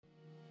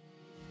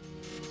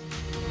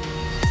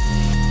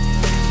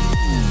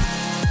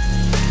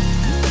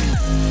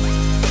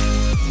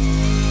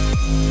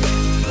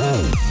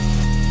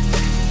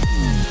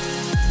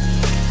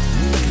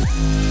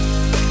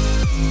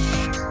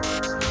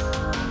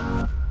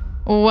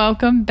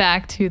Welcome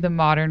back to the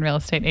Modern Real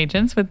Estate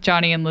Agents with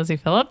Johnny and Lizzie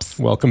Phillips.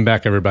 Welcome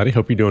back, everybody.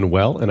 Hope you're doing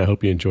well, and I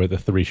hope you enjoy the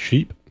 3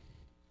 sheep.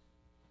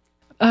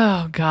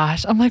 Oh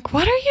gosh, I'm like,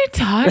 what are you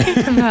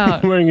talking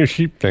about? Wearing your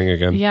sheep thing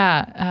again.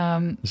 Yeah,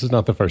 This is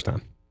not the first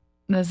time.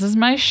 this is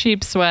my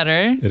sheep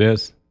sweater It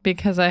is.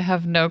 because I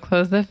have no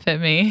clothes that fit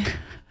me.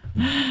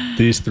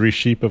 These 3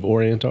 sheep of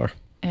Orient are.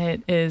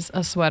 It is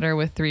a sweater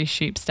with 3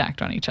 sheep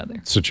stacked on each other.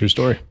 It's a true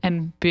story.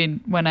 And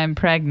when I'm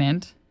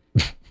pregnant,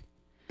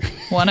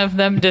 one of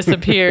them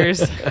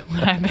disappears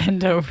when I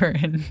bend over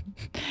in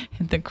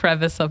the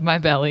crevice of my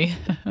belly.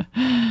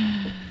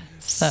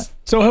 So,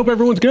 So I hope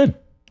everyone's good.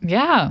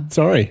 yeah.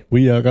 Sorry,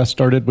 we got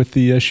started with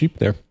the sheep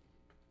there.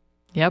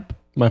 Yep.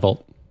 My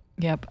fault.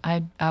 Yep.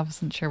 I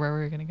wasn't sure where we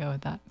were going to go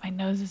with that. My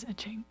nose is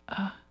itching.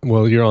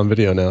 Well, you're on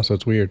video now, so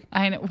it's weird.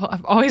 I know. Well,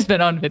 I've always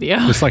been on video.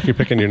 It's like you're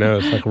picking your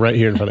nose, like right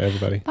here in front of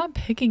everybody. I'm not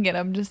picking it.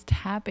 I'm just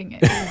tapping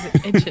it because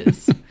it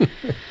itches.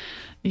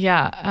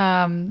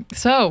 Yeah.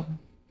 So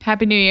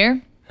happy New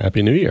Year.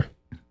 Happy New Year.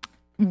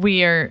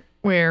 We're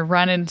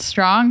running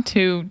strong.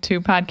 Two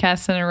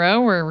podcasts in a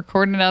row. We're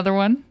recording another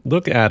one.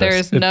 Look at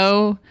There's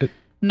us.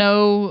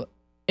 no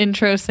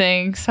intro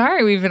saying,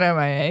 sorry, we've been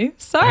MIA.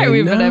 Sorry,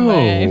 we've been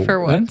MIA for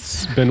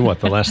once. It's been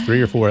what, the last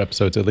 3 or 4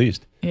 episodes at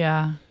least.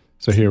 Yeah.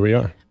 So here we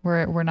are.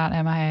 We're not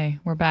MIA.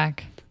 We're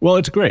back. Well,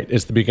 it's great.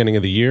 It's the beginning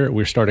of the year.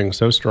 We're starting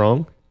so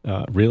strong.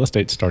 Real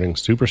estate's starting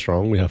super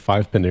strong. We have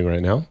 5 pending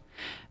right now.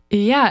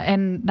 Yeah.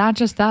 And not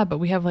just that, but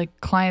we have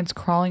like clients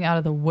crawling out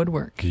of the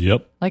woodwork.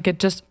 Yep. Like it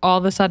just all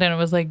of a sudden it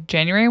was like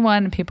January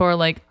 1 and people are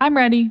like, I'm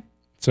ready.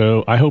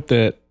 So I hope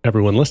that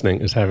everyone listening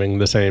is having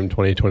the same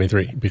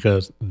 2023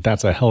 because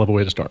that's a hell of a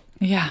way to start.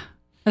 Yeah.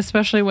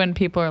 Especially when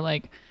people are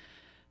like,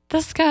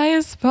 the sky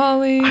is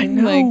falling. I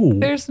know. Like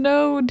there's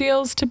no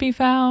deals to be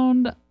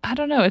found. I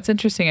don't know. It's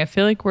interesting. I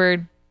feel like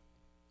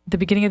the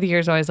beginning of the year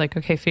is always like,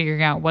 okay,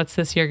 figuring out what's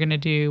this year going to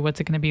do? What's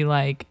it going to be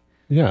like?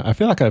 Yeah, I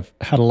feel like I've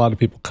had a lot of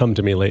people come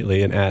to me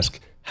lately and ask,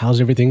 how's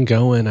everything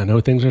going? I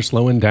know things are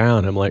slowing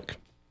down. I'm like,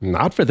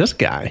 not for this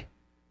guy.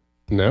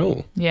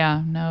 No.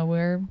 Yeah. No,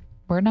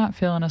 we're not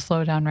feeling a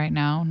slowdown right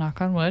now.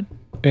 Knock on wood.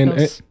 And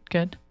Feels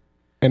good.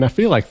 And I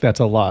feel like that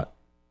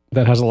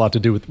has a lot to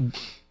do with,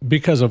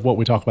 because of what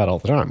we talk about all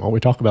the time. All we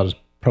talk about is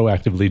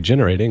proactively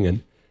generating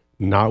and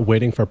not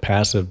waiting for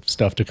passive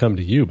stuff to come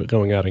to you, but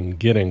going out and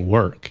getting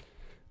work.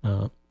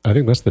 I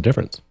think that's the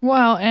difference.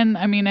 Well, and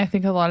I mean, I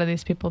think a lot of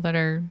these people that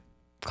are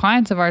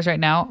clients of ours right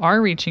now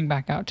are reaching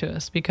back out to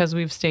us because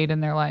we've stayed in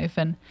their life.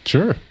 And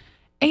Sure.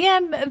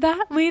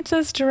 that leads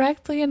us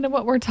directly into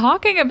what we're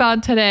talking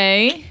about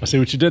today. I see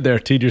what you did there.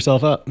 Teed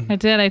yourself up. I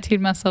did. I teed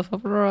myself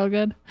up real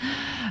good.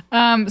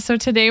 So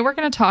today we're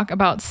going to talk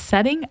about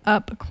setting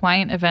up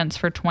client events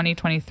for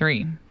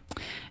 2023.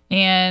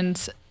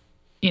 And,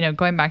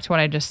 going back to what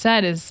I just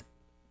said is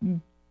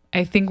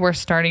I think we're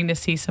starting to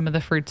see some of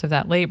the fruits of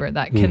that labor,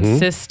 that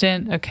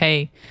consistent,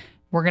 okay,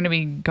 we're going to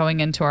be going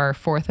into our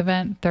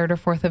 3rd or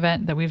 4th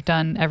event that we've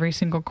done every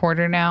single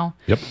quarter now.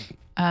 Yep.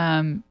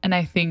 And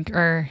I think,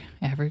 or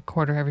every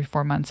quarter, every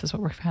 4 months is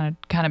what we're kind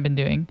of been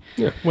doing.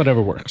 Yeah,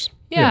 whatever works.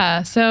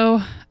 Yeah.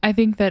 So I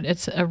think that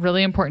it's a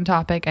really important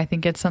topic. I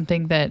think it's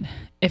something that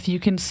if you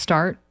can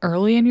start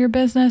early in your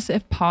business,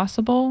 if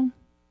possible,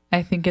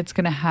 I think it's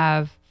going to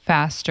have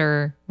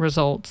faster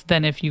results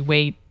than if you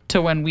wait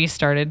to when we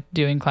started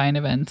doing client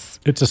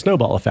events. It's a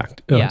snowball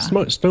effect. Yeah.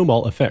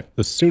 Snowball effect.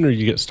 The sooner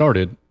you get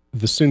started,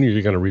 the sooner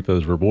you're going to reap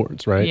those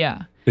rewards, right?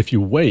 Yeah. If you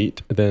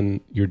wait,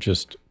 then you're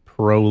just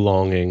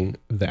prolonging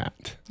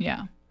that.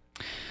 Yeah.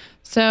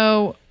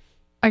 So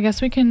I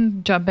guess we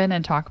can jump in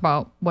and talk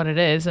about what it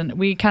is. And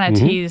we kind of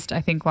teased,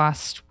 I think,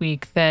 last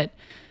week that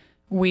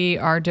we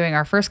are doing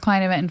our first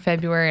client event in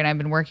February, and I've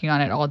been working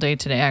on it all day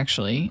today,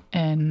 actually,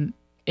 and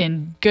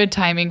in good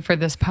timing for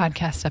this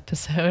podcast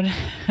episode.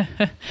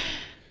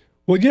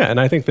 Well, yeah, and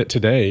I think that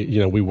today,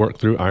 we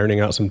worked through ironing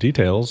out some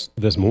details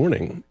this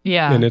morning.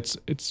 Yeah. And it's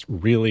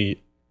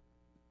really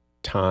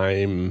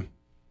time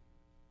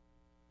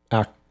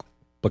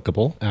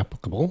applicable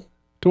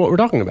to what we're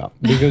talking about.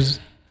 Because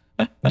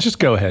just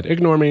go ahead.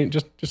 Ignore me.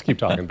 Just keep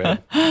talking, babe.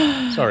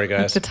 Sorry,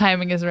 guys. The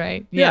timing is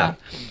right. Yeah.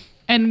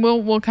 And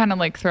we'll kind of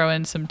like throw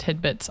in some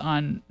tidbits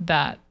on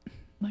that,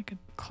 like a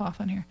cloth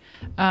on here,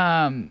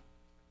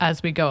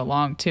 as we go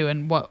along too,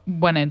 and what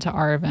went into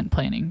our event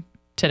planning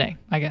today,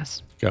 I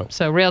guess. Go.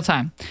 So real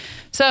time.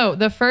 So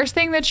the first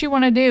thing that you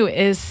want to do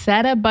is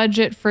set a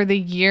budget for the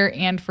year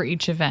and for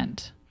each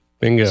event.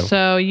 Bingo.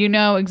 So you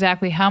know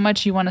exactly how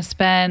much you want to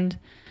spend.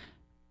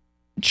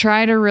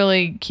 Try to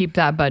really keep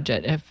that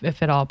budget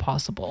if at all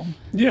possible.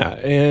 Yeah,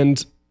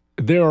 and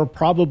there are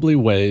probably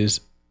ways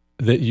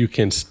that you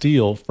can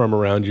steal from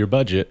around your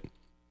budget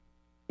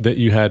that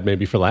you had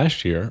maybe for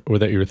last year or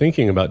that you were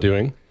thinking about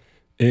doing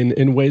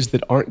in ways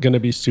that aren't going to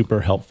be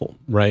super helpful,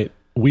 right?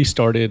 We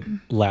started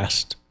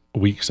last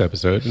week's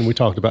episode and we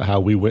talked about how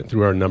we went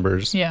through our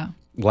numbers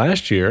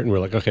last year and we're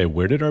like, okay,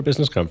 where did our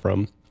business come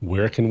from?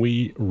 Where can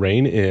we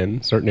rein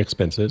in certain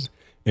expenses?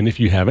 And if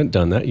you haven't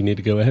done that, you need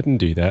to go ahead and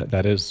do that.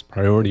 That is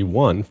priority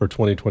 1 for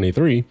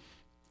 2023,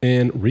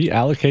 and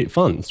reallocate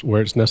funds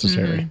where it's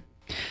necessary.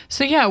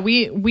 So yeah,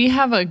 we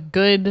have a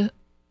good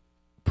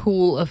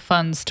pool of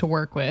funds to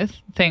work with,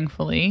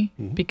 thankfully,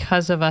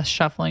 because of us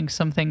shuffling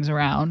some things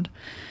around.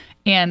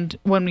 And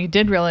when we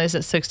did realize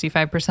that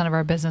 65% of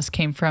our business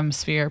came from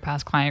Sphere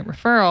past client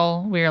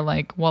referral, we were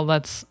like, well,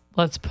 let's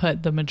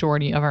put the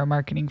majority of our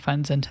marketing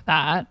funds into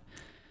that.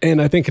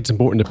 And I think it's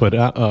important to put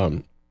out,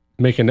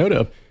 make a note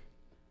of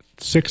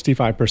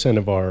 65%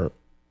 of our,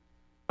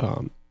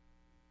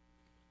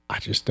 I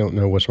just don't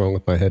know what's wrong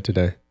with my head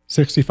today.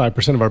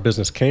 65% of our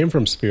business came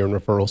from Sphere and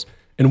referrals,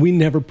 and we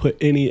never put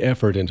any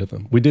effort into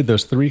them. We did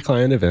those 3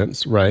 client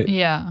events, right?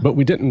 Yeah. But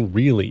we didn't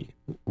really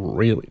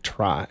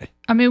try.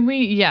 I mean,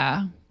 we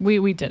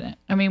didn't.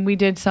 I mean, we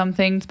did some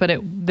things, but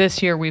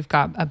this year we've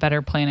got a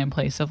better plan in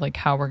place of like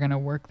how we're going to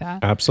work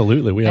that.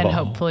 Absolutely. We have and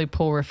hopefully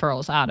pull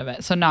referrals out of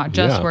it. So not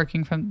just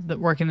working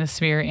the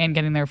Sphere and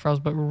getting the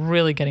referrals, but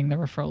really getting the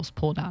referrals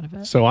pulled out of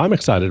it. So I'm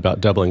excited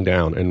about doubling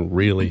down and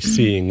really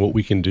seeing what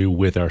we can do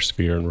with our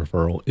Sphere and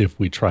referral if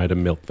we try to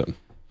milk them.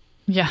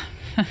 Yeah.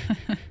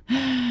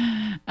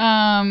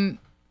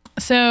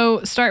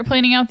 So start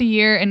planning out the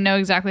year and know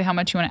exactly how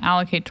much you want to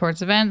allocate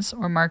towards events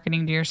or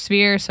marketing to your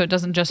Sphere. So it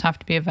doesn't just have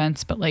to be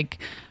events, but like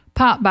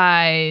pop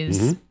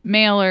buys,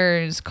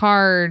 mailers,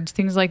 cards,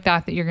 things like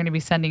that you're going to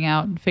be sending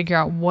out, and figure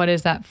out what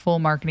is that full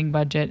marketing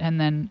budget and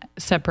then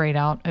separate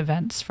out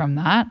events from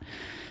that.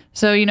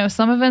 So,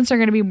 some events are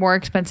going to be more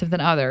expensive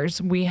than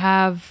others.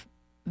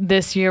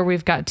 This year,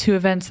 we've got 2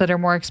 events that are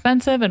more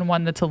expensive and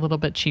one that's a little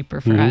bit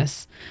cheaper for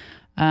us.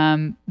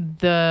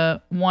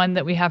 The one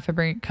that we have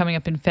coming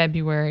up in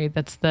February,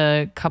 that's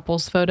the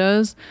couples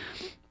photos.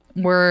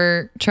 We've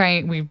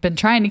been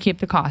trying to keep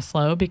the costs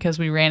low because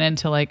we ran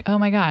into like, oh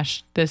my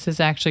gosh, this is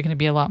actually going to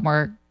be a lot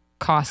more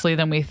costly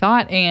than we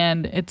thought.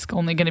 And it's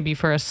only going to be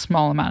for a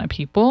small amount of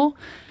people.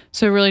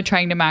 So really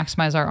trying to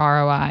maximize our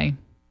ROI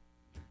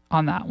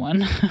on that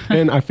one.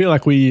 And I feel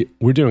like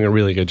we're doing a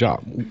really good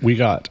job. We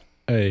got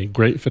a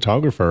great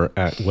photographer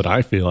at what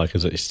I feel like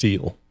is a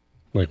steal.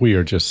 Like we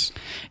are just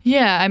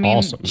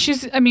awesome.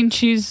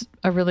 She's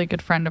a really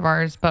good friend of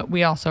ours, but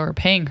we also are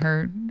paying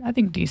her, I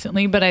think,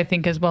 decently. But I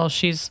think as well,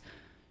 she's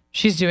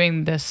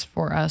doing this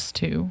for us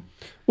too.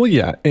 Well,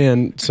 yeah.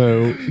 And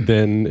so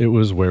then it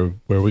was where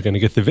we're going to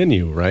get the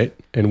venue, right?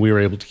 And we were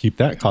able to keep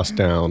that cost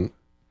down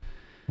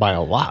by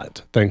a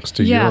lot, thanks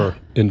to your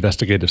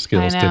investigative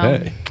skills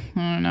today.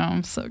 I know.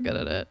 I'm so good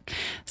at it.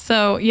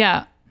 So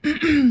yeah.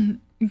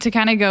 To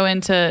kind of go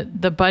into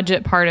the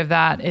budget part of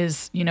that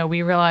is,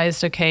 we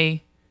realized,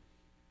 okay,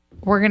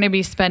 we're going to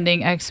be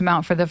spending X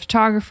amount for the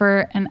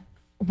photographer, and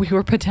we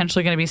were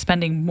potentially going to be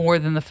spending more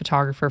than the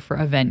photographer for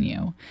a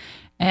venue.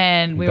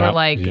 And we were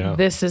like,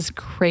 this is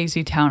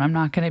crazy town. I'm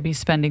not going to be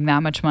spending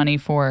that much money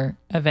for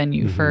a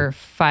venue for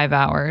 5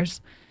 hours.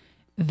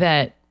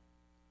 That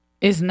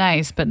is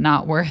nice, but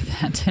not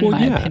worth it, in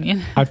my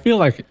opinion. I feel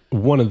like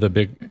one of the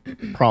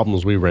big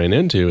problems we ran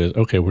into is,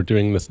 okay, we're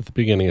doing this at the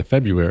beginning of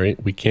February.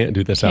 We can't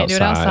do this outside. Do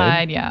it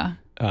outside, yeah.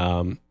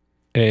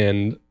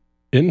 And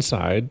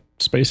inside,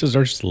 spaces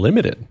are just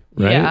limited,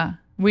 right? Yeah.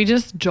 We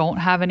just don't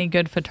have any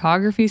good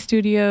photography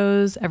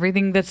studios.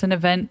 Everything that's an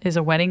event is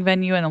a wedding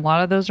venue, and a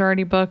lot of those are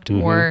already booked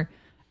or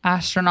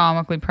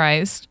astronomically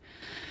priced.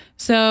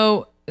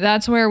 So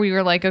that's where we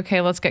were like, okay,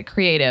 let's get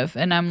creative.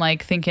 And I'm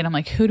like,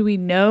 who do we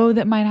know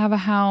that might have a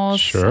house?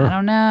 Sure. I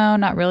don't know.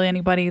 Not really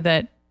anybody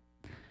that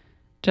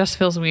just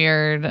feels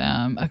weird.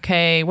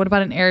 Okay, what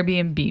about an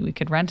Airbnb? We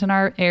could rent an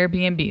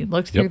Airbnb.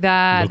 Looked through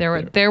that.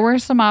 There were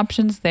some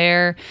options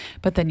there,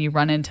 but then you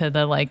run into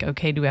the like,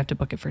 okay, do we have to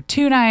book it for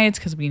 2 nights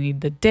because we need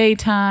the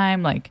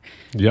daytime? Like,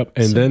 yep.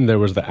 And then there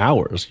was the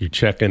hours. You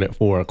check in at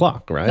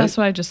 4:00, right? That's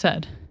what I just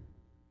said.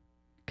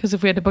 Because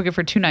if we had to book it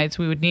for 2 nights,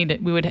 we would need it.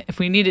 If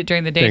we need it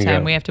during the daytime,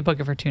 Bingo. we have to book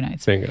it for 2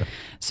 nights. Bingo.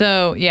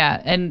 So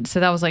yeah, and so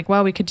that was like,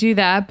 well, we could do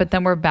that, but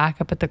then we're back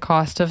up at the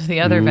cost of the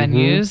other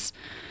venues.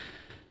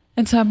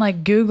 And so I'm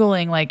like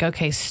Googling like,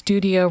 okay,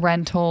 studio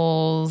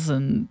rentals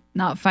and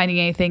not finding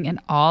anything. And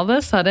all of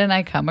a sudden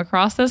I come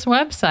across this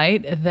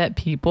website that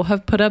people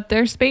have put up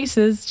their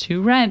spaces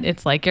to rent.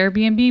 It's like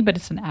Airbnb, but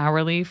it's an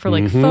hourly for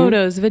like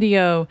photos,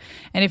 video.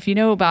 And if you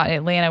know about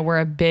Atlanta, we're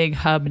a big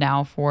hub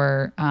now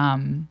for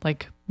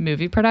like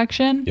movie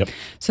production. Yep.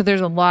 So there's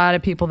a lot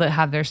of people that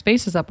have their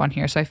spaces up on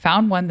here. So I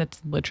found one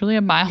that's literally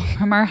a mile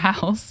from our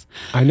house.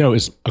 I know,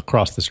 it's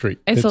across the street.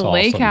 It's a awesome.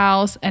 lake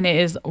house, and it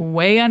is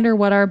way under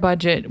what our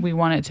budget we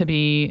want it to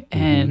be.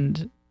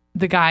 And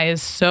the guy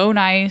is so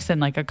nice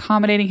and like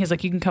accommodating. He's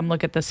like, you can come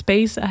look at the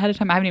space ahead of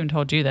time. I haven't even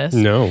told you this.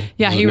 No.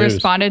 Yeah, he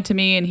responded to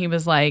me and he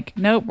was like,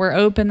 nope, we're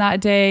open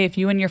that day. If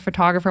you and your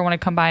photographer want to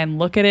come by and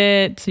look at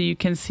it so you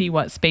can see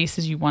what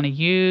spaces you want to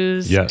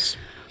use. Yes.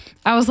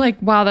 I was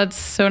like, wow, that's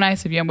so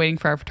nice of you. I'm waiting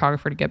for our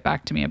photographer to get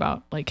back to me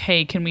about like,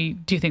 hey, do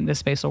you think this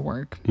space will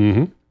work?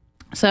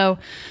 So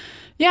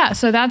yeah,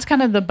 so that's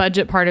kind of the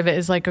budget part of it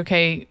is like,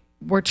 okay,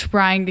 we're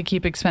trying to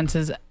keep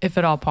expenses, if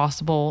at all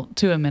possible,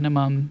 to a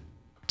minimum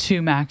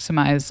to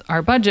maximize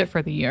our budget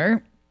for the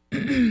year.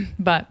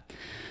 But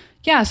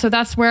yeah, so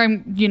that's where I'm,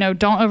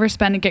 don't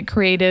overspend and get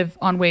creative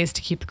on ways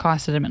to keep the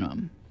cost at a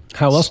minimum.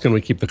 How else can we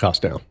keep the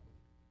cost down?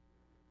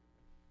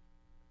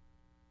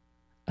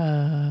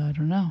 I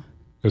don't know.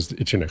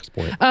 It's your next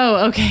point.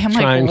 Oh, okay. I'm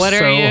Trying like, what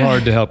so are you?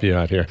 hard to help you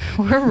out here.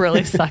 We're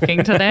really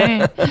sucking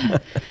today.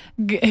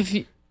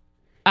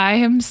 I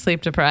am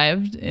sleep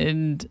deprived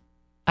and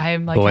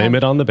I'm like, Blame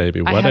it on the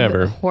baby, I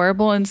whatever. have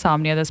horrible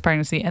insomnia this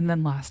pregnancy. And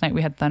then last night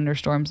we had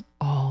thunderstorms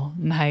all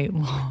night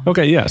long.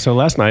 Okay, yeah. So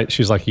last night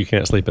she's like, you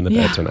can't sleep in the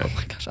bed tonight. Oh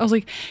my gosh. I was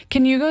like,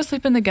 can you go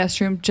sleep in the guest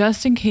room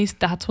just in case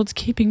that's what's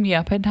keeping me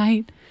up at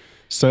night?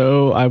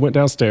 So I went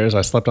downstairs.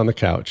 I slept on the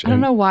couch. I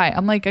don't know why.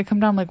 I'm like, I come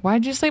down, I'm like,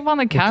 why'd you sleep on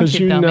the couch? Because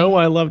you dummy? know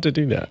I love to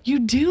do that. You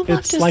do love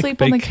It's to like sleep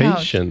vacation.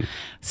 on the couch.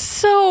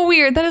 So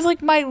weird. That is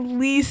like my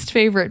least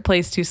favorite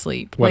place to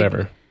sleep.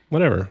 Whatever.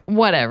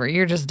 Whatever.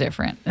 You're just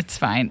different. It's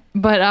fine.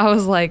 But I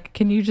was like,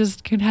 can I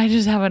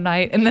just have a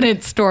night? And then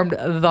it stormed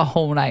the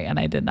whole night and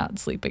I did not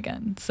sleep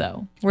again.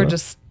 So we're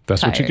just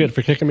That's tired. what you get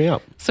for kicking me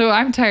out. So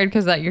I'm tired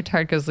because you're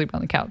tired because sleep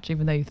on the couch,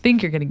 even though you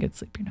think you're getting good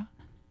sleep, you're not.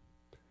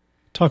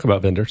 Talk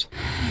about vendors.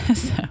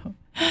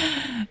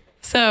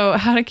 So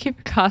how to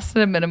keep costs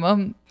at a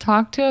minimum,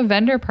 talk to a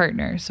vendor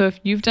partner. So if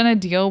you've done a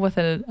deal with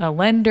a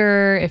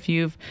lender, if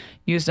you've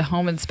used a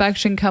home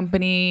inspection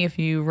company, if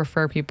you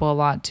refer people a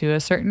lot to a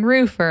certain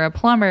roofer, a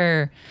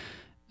plumber.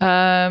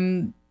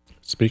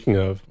 Speaking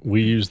of,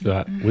 we've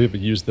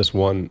used this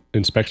one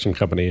inspection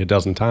company a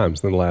dozen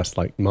times in the last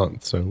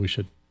month. So we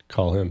should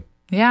call him.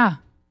 Yeah,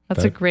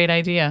 that's a great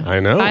idea. I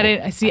know. I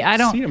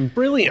don't see him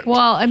brilliant.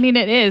 Well, I mean,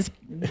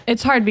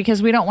 it's hard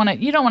because you don't want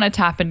to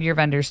tap into your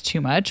vendors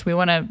too much. We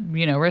want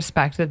to,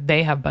 respect that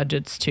they have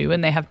budgets too,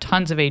 and they have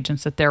tons of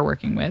agents that they're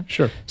working with.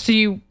 Sure. So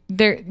you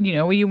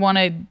want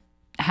to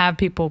have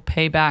people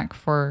pay back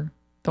for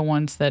the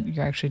ones that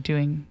you're actually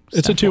doing.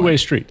 It's a two-way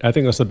street. I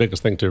think that's the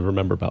biggest thing to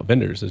remember about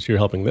vendors is you're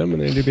helping them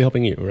and they need to be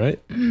helping you, right?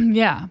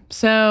 Yeah.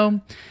 So,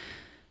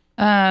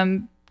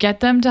 get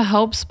them to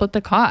help split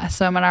the cost.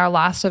 So in our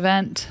last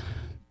event,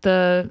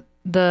 the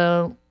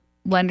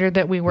lender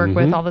that we work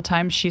with all the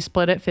time, she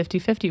split it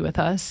 50-50 with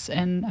us.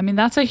 And I mean,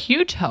 that's a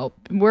huge help.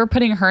 We're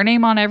putting her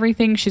name on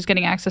everything. She's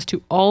getting access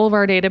to all of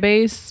our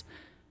database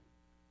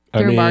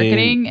through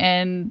marketing,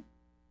 and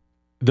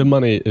the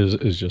money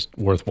is just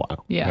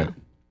worthwhile. Yeah. Right?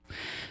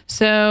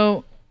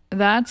 So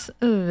that's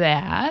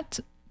that.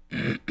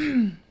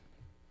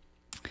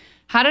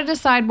 How to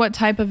decide what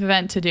type of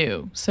event to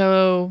do.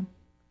 So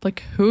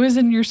who is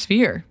in your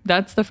sphere?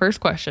 That's the first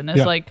question.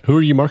 Who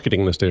are you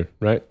marketing this to,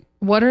 right?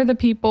 What are the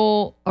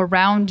people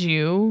around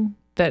you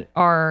that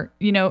are,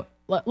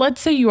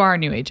 let's say you are a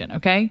new agent,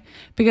 okay?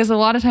 Because a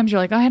lot of times you're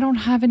like, I don't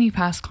have any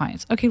past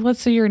clients. Okay, let's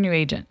say you're a new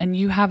agent and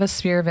you have a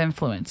sphere of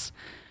influence.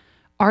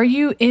 Are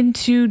you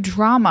into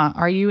drama?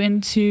 Are you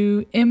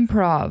into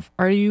improv?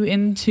 Are you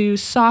into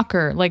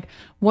soccer?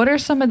 What are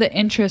some of the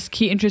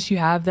key interests you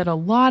have that a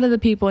lot of the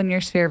people in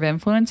your sphere of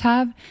influence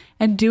have?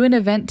 And do an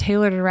event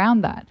tailored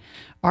around that.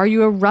 Are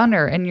you a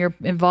runner and you're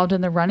involved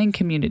in the running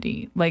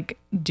community?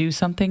 Do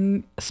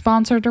something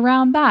sponsored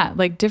around that.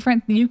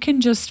 You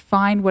can just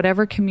find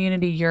whatever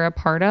community you're a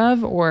part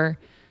of or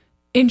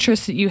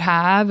interests that you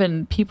have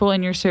and people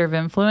in your sphere of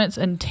influence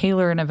and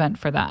tailor an event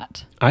for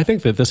that. I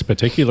think that this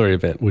particular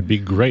event would be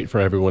great for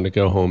everyone to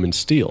go home and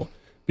steal,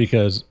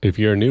 because if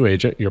you're a new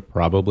agent, you're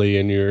probably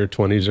in your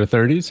 20s or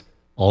 30s.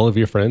 All of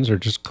your friends are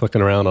just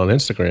clicking around on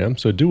Instagram.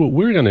 So do what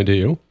we're going to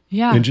do.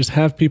 Yeah. And just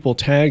have people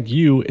tag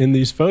you in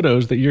these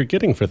photos that you're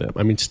getting for them.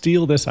 I mean,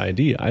 steal this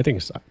idea. I think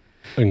it's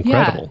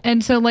incredible. Yeah.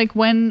 And so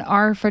when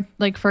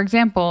for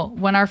example,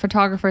 when our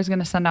photographer is going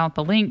to send out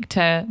the link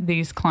to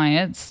these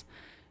clients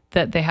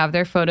that they have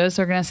their photos,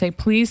 they're going to say,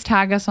 please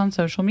tag us on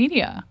social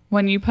media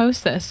when you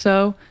post this.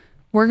 So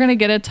we're going to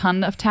get a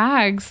ton of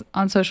tags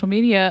on social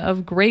media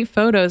of great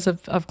photos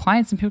of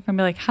clients, and people are going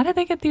to be like, how did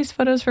they get these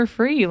photos for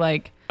free?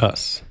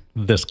 Us,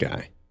 this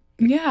guy.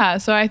 Yeah.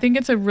 So I think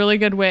it's a really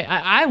good way.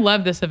 I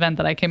love this event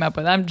that I came up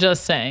with. I'm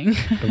just saying.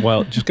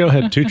 Well, just go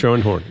ahead, toot your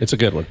own horn. It's a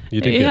good one.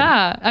 You did good.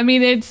 Yeah. I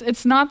mean,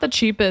 it's not the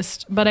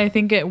cheapest, but I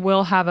think it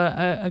will have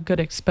a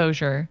good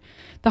exposure.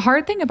 The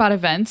hard thing about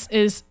events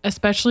is,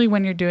 especially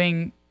when you're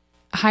doing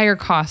higher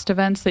cost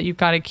events that you've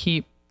got to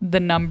keep the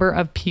number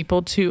of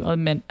people to a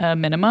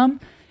minimum,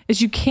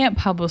 is you can't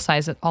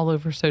publicize it all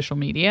over social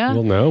media.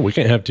 Well, no, we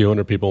can't have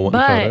 200 people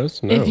wanting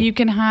photos. No. If you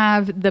can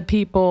have the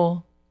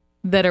people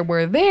that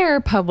were there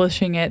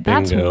publishing it,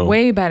 that's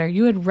way better.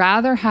 You would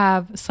rather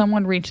have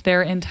someone reach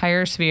their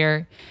entire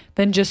sphere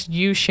than just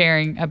you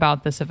sharing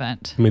about this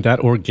event. I mean, that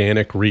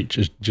organic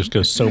reach just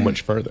goes so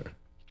much further.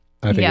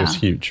 I think it's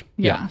huge.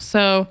 Yeah.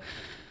 So,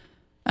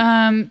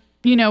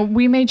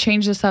 we may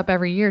change this up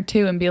every year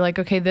too and be like,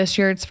 okay, this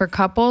year it's for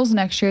couples,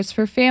 next year it's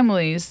for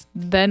families.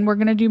 Then we're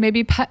going to do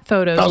maybe pet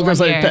photos. I was going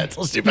to say pets.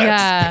 Let's do pets.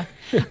 Yeah.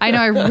 I know.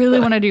 I really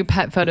want to do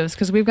pet photos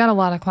because we've got a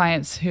lot of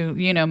clients who,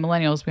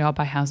 millennials, we all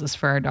buy houses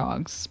for our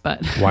dogs,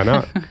 but why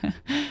not?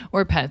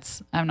 Or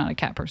pets. I'm not a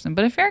cat person,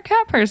 but if you're a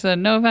cat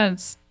person, no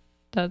offense,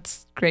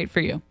 that's great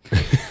for you.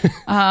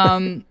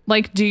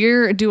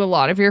 Do a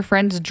lot of your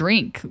friends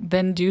drink?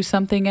 Then do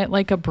something at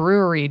a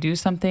brewery. Do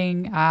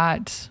something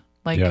at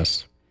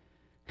yes.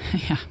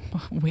 Yeah,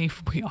 we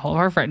all of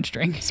our friends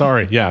drink.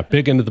 Sorry, yeah,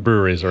 big into the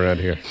breweries around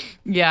here.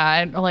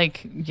 Yeah, and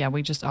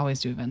we just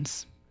always do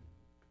events.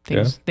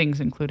 things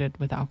included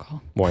with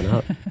alcohol. Why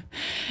not?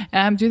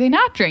 Do they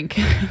not drink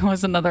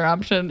was another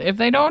option. If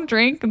they don't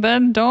drink,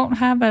 then don't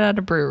have it at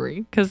a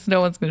brewery because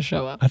no one's going to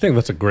show up. I think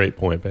that's a great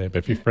point, babe.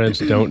 If your friends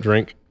don't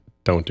drink,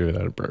 don't do it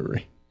at a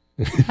brewery.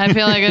 I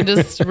feel like I'm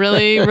just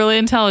really, really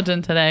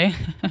intelligent today.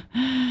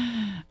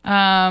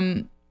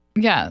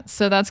 Yeah,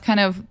 so that's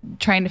kind of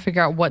trying to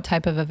figure out what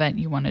type of event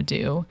you want to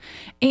do.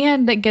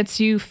 And that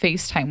gets you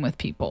FaceTime with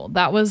people.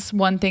 That was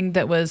one thing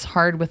that was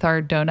hard with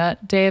our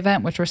donut day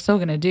event, which we're still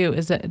going to do,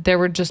 is that there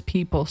were just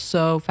people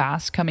so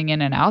fast coming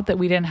in and out that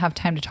we didn't have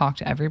time to talk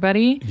to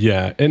everybody.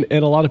 Yeah, and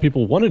a lot of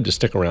people wanted to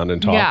stick around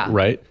and talk,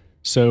 right?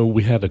 So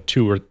we had a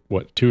 2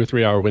 or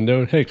 3 hour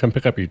window. Hey, come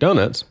pick up your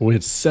donuts. We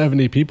had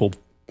 70 people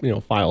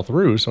file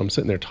through. So I'm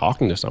sitting there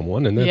talking to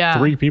someone and then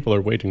 3 people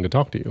are waiting to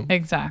talk to you.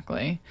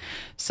 Exactly.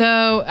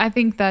 So I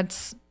think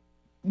that's,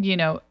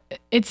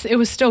 it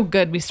was still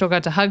good. We still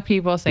got to hug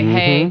people, say,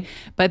 hey,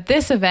 but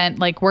this event,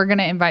 like we're going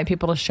to invite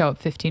people to show up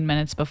 15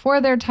 minutes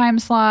before their time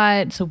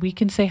slot so we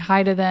can say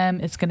hi to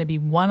them. It's going to be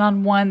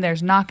one-on-one.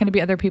 There's not going to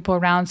be other people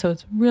around. So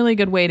it's a really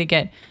good way to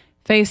get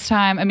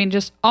FaceTime. I mean,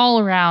 just all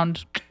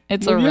around,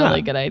 it's a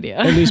really good idea.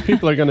 And these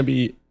people are going to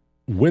be,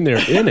 when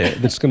they're in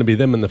it, it's going to be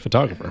them and the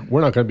photographer.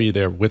 We're not going to be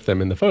there with them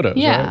in the photos.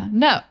 Yeah, right?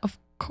 No, of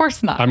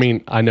course not. I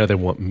mean, I know they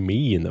want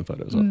me in the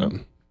photos with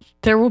them.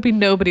 There will be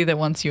nobody that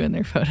wants you in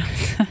their photos.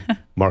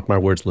 Mark my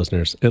words,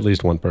 listeners, at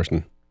least one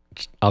person.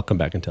 I'll come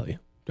back and tell you.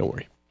 Don't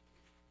worry.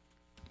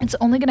 It's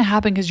only going to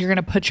happen because you're going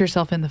to put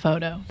yourself in the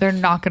photo. They're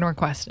not going to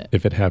request it.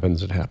 If it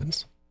happens, it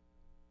happens.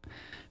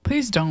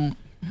 Please don't.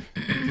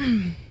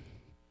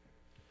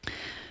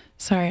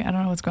 Sorry, I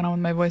don't know what's going on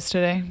with my voice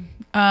today.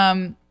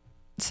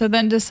 So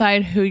then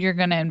decide who you're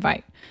going to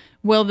invite.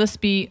 Will this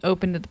be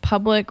open to the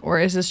public or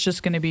is this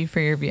just going to be for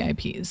your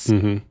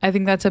VIPs? I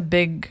think that's a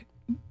big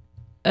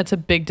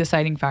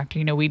deciding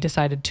factor. We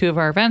decided 2 of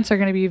our events are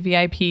going to be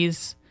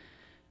VIPs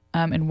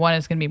and 1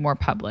 is going to be more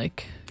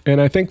public. And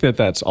I think that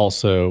that's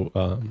also,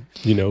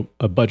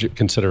 a budget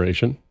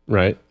consideration,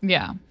 right?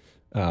 Yeah.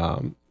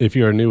 If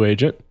you're a new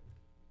agent,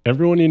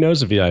 everyone you know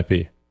is a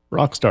VIP.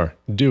 Rockstar,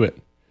 do it.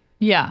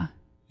 Yeah.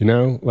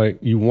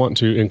 You want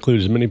to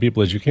include as many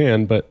people as you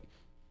can, but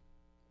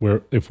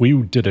if we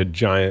did a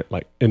giant,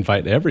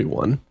 invite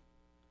everyone,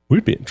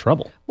 we'd be in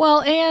trouble.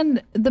 Well,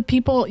 and the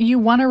people, you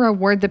want to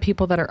reward the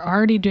people that are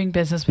already doing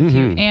business with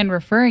you and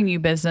referring you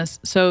business.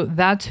 So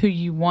that's who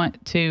you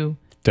want to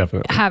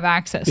definitely have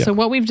access. Yeah. So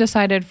what we've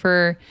decided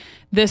for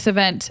this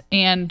event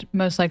and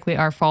most likely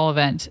our fall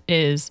event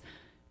is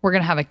we're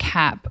going to have a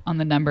cap on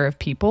the number of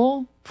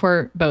people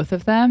for both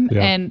of them.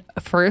 Yeah. And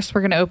first, we're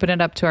going to open it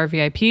up to our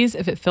VIPs.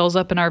 If it fills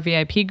up in our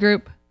VIP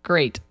group,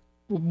 great.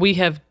 We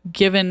have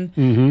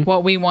given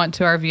what we want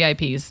to our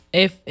VIPs.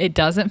 If it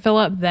doesn't fill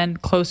up, then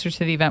closer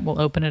to the event,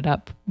 we'll open it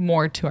up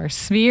more to our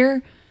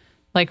sphere,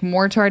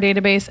 more to our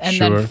database, and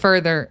then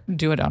further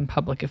do it on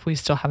public if we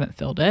still haven't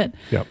filled it.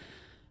 Yep.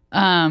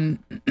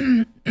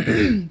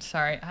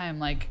 Sorry, I am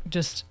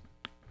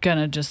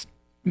gonna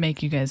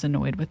make you guys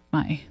annoyed with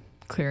my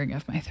clearing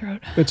of my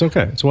throat. It's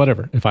okay. It's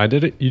whatever. If I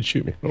did it, you'd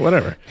shoot me, but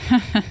whatever.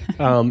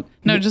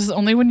 No, just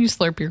only when you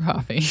slurp your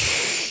coffee.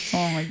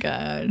 Oh my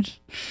gosh.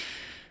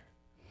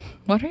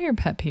 What are your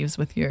pet peeves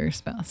with your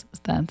spouses?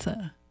 That's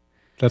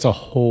a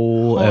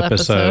whole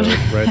episode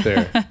right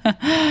there.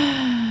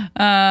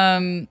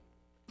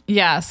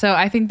 Yeah. So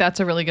I think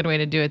that's a really good way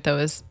to do it though,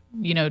 is,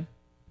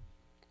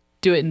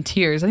 do it in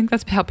tiers. I think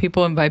that's how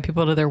people invite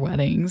people to their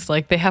weddings.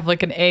 They have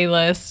an A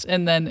list,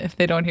 and then if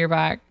they don't hear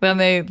back, then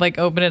they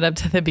open it up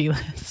to the B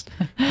list.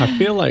 I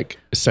feel like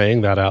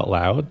saying that out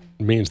loud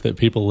means that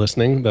people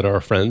listening that are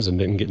our friends and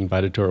didn't get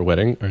invited to our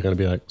wedding are going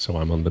to be like, so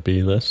I'm on the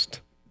B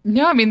list.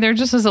 No, I mean, there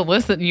just is a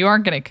list that you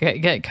aren't going to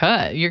get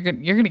cut. You're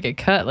going to get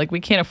cut. We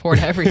can't afford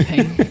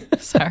everything.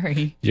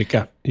 Sorry. You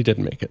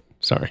didn't make it.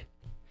 Sorry.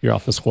 You're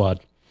off the squad.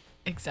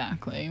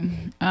 Exactly.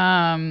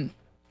 And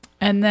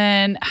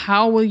then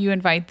how will you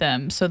invite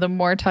them? So the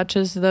more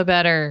touches, the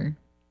better.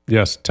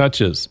 Yes,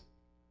 touches.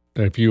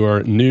 If you are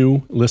a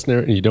new listener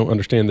and you don't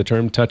understand the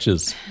term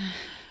touches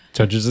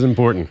is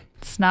important.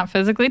 It's not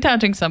physically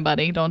touching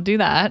somebody. Don't do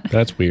that.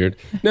 That's weird.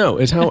 No,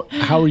 it's how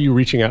are you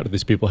reaching out to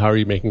these people? How are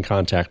you making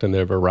contact? And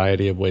there are a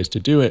variety of ways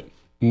to do it.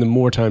 And the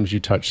more times you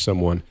touch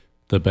someone,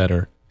 the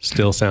better.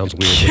 Still sounds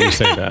weird when you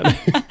say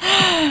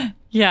that.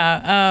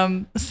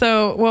 Yeah.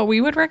 So what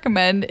we would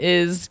recommend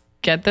is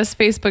get this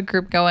Facebook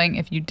group going.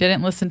 If you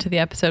didn't listen to the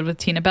episode with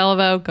Tina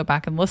Beliveau, go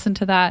back and listen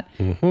to that.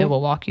 It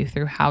will walk you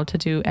through how to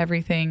do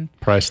everything.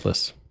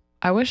 Priceless.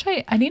 I wish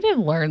I need to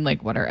learn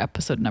what our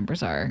episode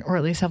numbers are, or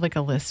at least have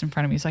a list in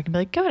front of me so I can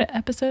be go to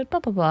episode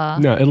blah blah blah.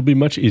 No, it'll be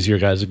much easier,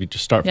 guys, if you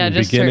just start from the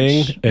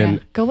beginning and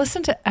go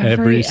listen to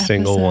every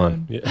single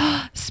one.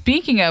 Yeah.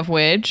 Speaking of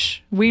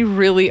which, we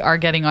really are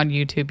getting on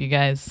YouTube, you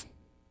guys.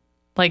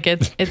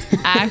 It's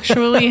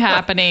actually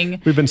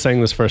happening. We've been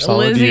saying this for a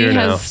solid year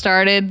now. Lizzie has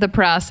started the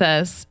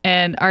process,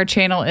 and our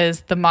channel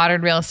is The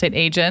Modern Real Estate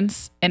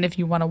Agents. And if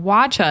you want to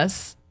watch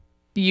us,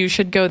 you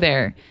should go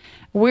there.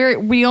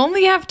 We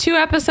only have 2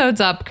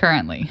 episodes up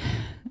currently.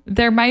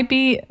 There might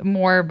be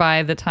more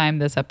by the time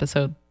this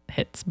episode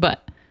hits,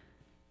 but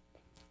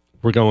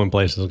We're going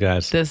places,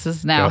 guys. This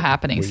is now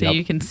happening. So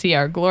you can see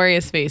our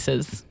glorious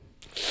faces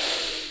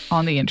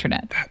on the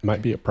internet. That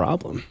might be a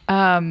problem.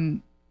 I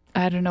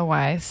don't know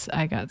why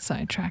I got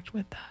sidetracked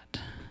with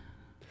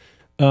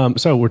that.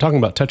 So we're talking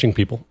about touching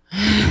people.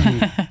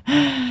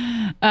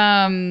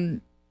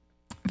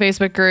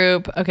 Facebook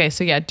group. Okay,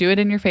 so yeah, do it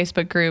in your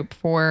Facebook group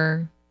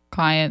for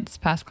clients,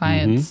 past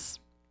clients,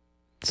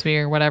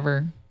 sphere,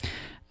 whatever.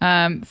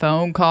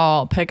 Phone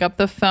call. Pick up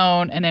the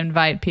phone and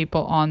invite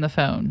people on the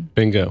phone.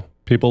 Bingo.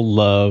 People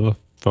love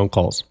phone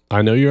calls.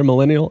 I know you're a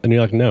millennial and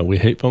you're like, no, we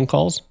hate phone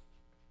calls.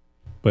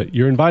 But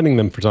you're inviting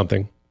them for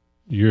something.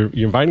 You're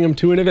inviting them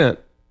to an event.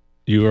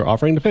 You are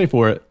offering to pay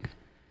for it.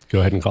 Go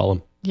ahead and call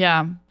them.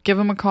 Yeah. Give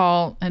them a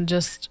call and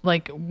just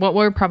like what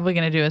we're probably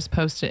going to do is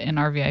post it in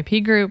our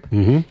VIP group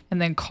and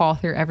then call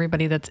through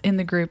everybody that's in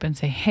the group and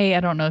say, hey,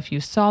 I don't know if you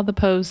saw the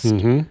post.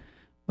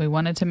 We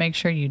wanted to make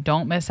sure you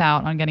don't miss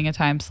out on getting a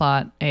time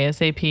slot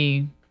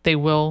ASAP. They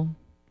will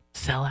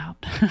sell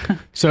out.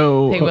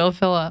 So they will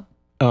fill up.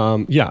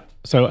 Yeah.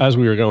 So as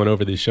we were going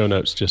over these show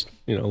notes just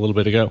a little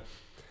bit ago,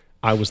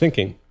 I was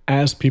thinking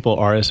as people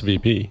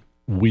RSVP,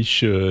 we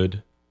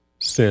should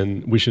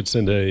send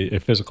a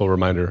physical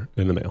reminder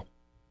in the mail.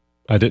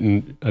 I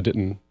didn't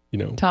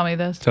tell me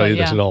this. Tell you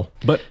this at all.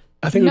 But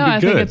I think it would be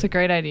good. I think it's a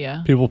great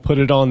idea. People put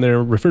it on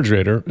their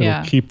refrigerator.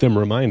 It'll keep them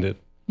reminded.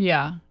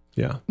 Yeah.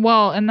 Yeah.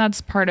 Well, and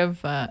that's part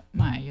of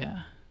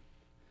my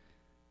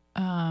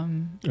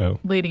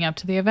leading up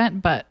to the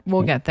event, but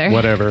we'll get there.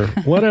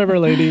 Whatever,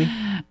 lady.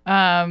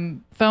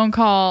 Phone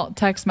call,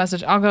 text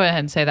message. I'll go ahead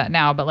and say that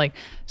now, but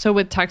so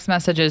with text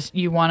messages,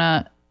 you want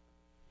to,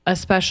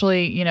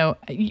 especially,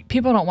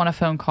 people don't want a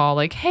phone call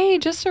like, hey,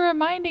 just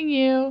reminding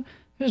you,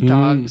 there's a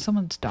dog.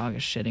 Someone's dog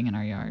is shitting in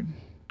our yard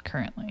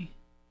currently.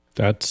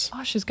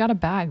 Oh, she's got a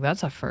bag.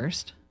 That's a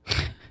first.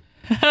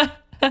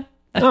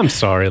 I'm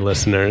sorry,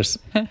 listeners.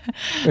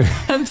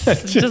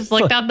 just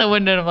looked out the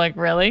window and I'm like,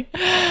 really?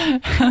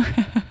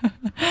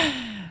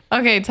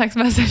 Okay, text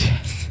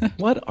messages.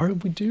 What are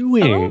we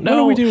doing? I don't know. What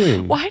are we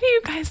doing? Why do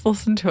you guys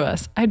listen to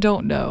us? I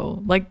don't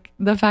know. Like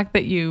the fact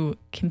that you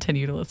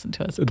continue to listen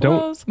to us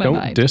blows my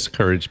mind. Don't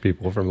discourage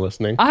people from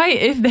listening.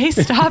 If they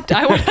stopped,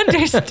 I would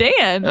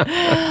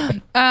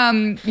understand.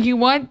 You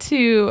want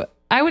to,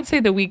 I would say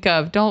the week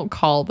of, don't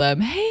call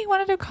them. Hey,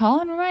 wanted to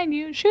call and remind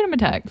you. Shoot them a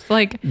text.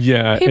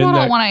 People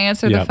don't want to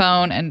answer the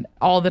phone and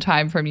all the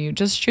time from you.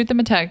 Just shoot them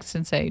a text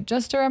and say,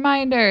 just a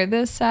reminder,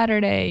 this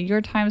Saturday,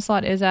 your time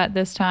slot is at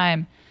this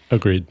time.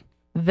 Agreed.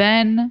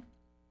 Then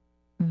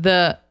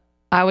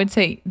I would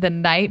say the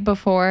night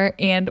before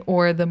and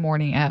or the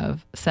morning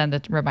of, send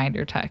a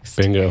reminder text.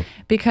 Bingo.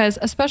 Because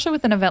especially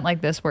with an event like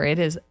this where it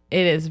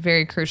is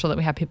very crucial that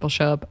we have people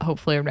show up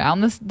hopefully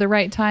around the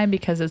right time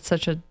because it's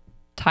such a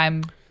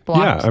time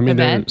blocked event.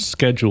 They're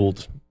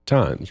scheduled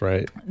times,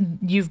 right?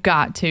 You've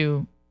got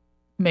to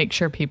make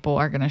sure people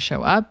are going to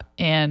show up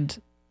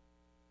and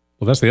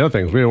well, that's the other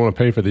thing. We don't want to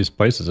pay for these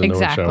places and no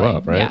one show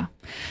up, right? Yeah.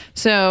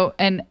 So,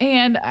 and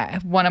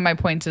one of my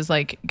points is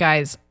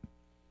guys,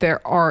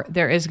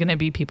 there is going to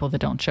be people that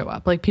don't show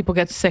up. People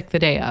get sick the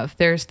day of.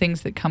 There's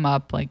things that come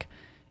up.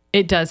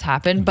 It does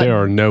happen. But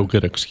there are no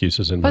good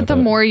excuses in that. But the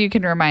more you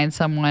can remind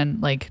someone,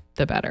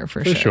 the better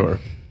for sure. For sure.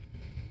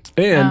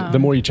 And the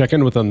more you check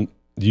in with them,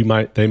 they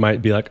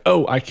might be like,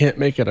 oh, I can't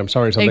make it. I'm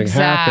sorry, something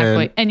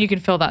happened. And you can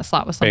fill that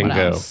slot with someone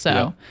Bingo. else.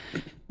 So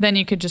then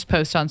you could just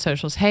post on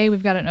socials, hey,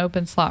 we've got an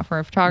open slot for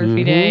a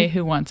photography day.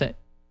 Who wants it?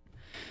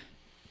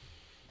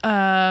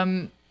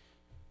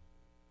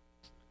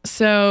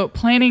 So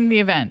planning the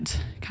event,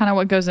 kind of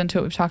what goes into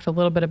it. We've talked a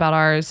little bit about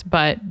ours,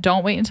 but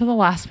don't wait until the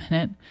last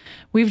minute.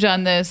 We've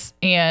done this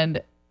and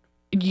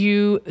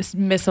you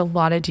miss a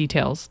lot of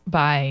details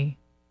by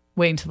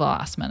waiting till the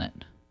last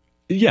minute.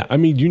 Yeah,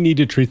 you need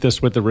to treat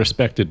this with the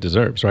respect it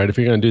deserves, right? If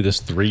you're going to do this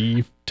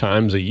 3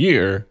 times a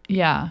year,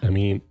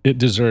 it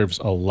deserves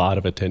a lot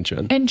of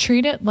attention. And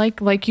treat it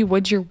like you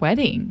would your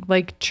wedding.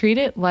 Treat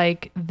it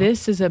like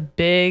this is a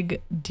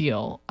big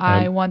deal.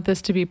 I want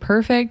this to be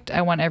perfect.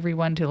 I want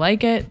everyone to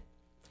like it.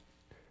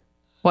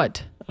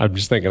 What? I'm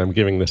just thinking I'm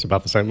giving this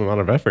about the same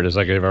amount of effort as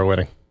I gave our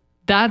wedding.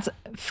 That's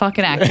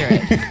fucking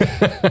accurate.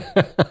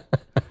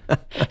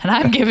 And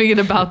I'm giving it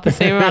about the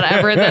same amount of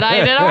effort that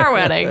I did our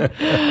wedding.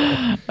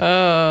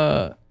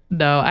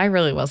 No, I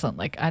really wasn't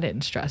I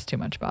didn't stress too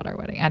much about our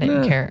wedding. I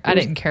didn't care. I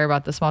didn't care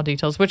about the small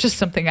details, which is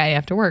something I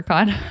have to work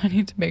on. I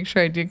need to make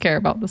sure I do care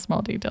about the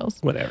small details.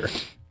 Whatever.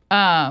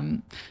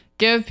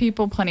 Give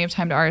people plenty of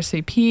time to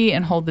RSVP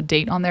and hold the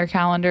date on their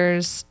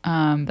calendars.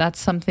 That's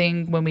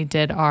something when we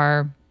did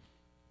our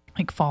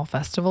fall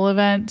festival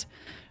event,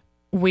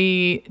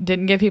 we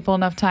didn't give people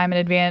enough time in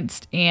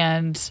advance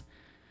and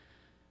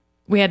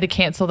we had to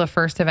cancel the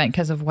first event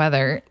because of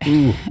weather.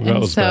 Ooh, that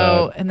was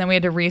bad. And then we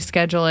had to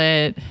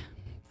reschedule it.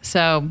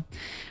 So,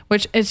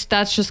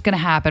 that's just going to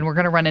happen. We're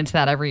going to run into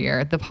that every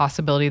year, the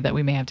possibility that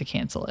we may have to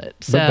cancel it.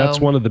 So but that's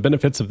one of the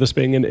benefits of this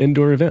being an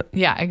indoor event.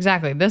 Yeah,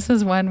 exactly. This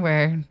is one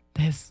where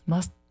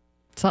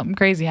something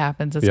crazy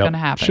happens. It's going to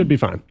happen. Should be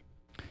fine.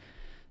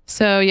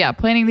 So yeah,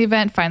 planning the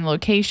event, find the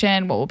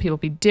location, what will people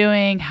be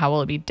doing, how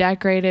will it be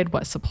decorated,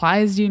 what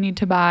supplies do you need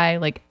to buy,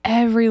 like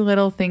every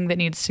little thing that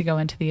needs to go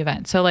into the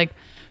event. So like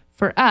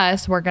for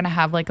us, we're going to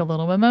have like a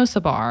little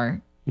mimosa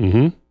bar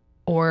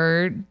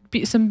or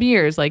some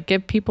beers, like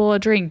give people a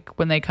drink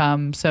when they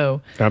come.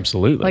 So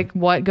Absolutely. like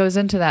what goes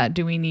into that?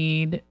 Do we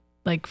need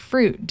like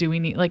fruit? Do we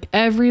need like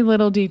every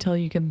little detail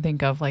you can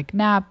think of, like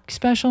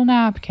special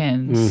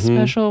napkins,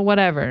 special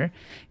whatever.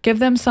 Give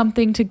them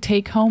something to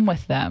take home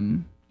with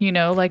them, you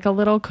know, like a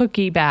little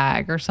cookie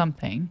bag or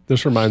something.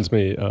 This reminds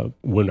me of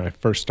when I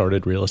first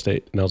started real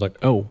estate and I was like,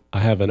 oh, I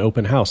have an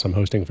open house I'm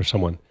hosting for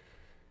someone.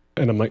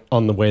 And I'm like,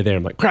 on the way there,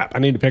 I'm like, crap, I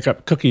need to pick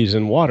up cookies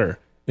and water.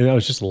 And that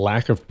was just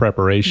lack of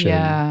preparation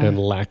and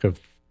lack of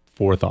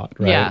forethought,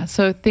 right? Yeah.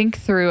 So think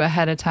through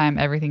ahead of time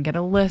everything. Get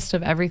a list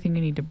of everything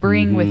you need to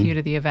bring with you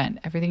to the event,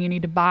 everything you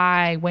need to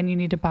buy, when you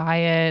need to buy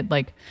it,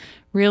 like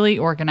really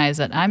organize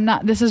it.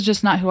 This is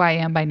just not who I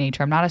am by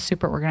nature. I'm not a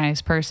super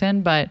organized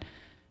person, but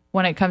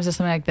when it comes to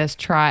something like this,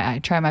 I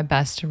try my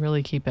best to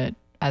really keep it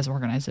as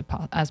organized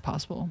as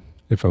possible.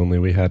 If only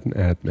we had an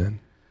admin.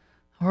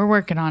 We're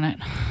working on it.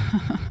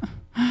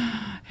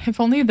 If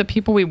only the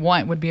people we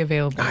want would be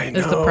available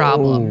is the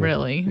problem,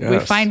 really. Yes. We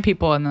find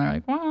people and they're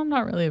like, well, I'm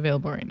not really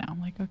available right now. I'm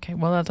like, okay,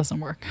 well, that doesn't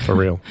work. For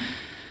real.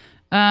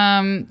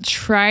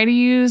 Try to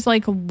use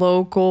like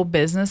local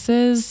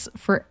businesses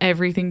for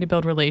everything to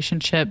build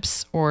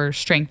relationships or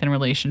strengthen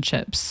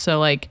relationships. So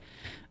like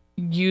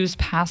use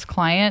past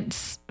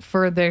clients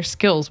for their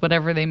skills,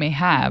 whatever they may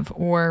have,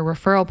 or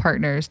referral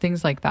partners,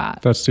 things like that.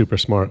 That's super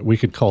smart. We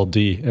could call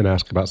Dee and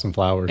ask about some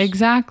flowers.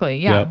 Exactly.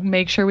 Yeah. Yep.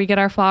 Make sure we get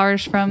our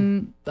flowers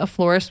from a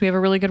florist we have a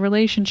really good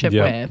relationship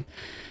with.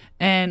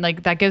 And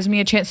like that gives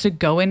me a chance to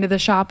go into the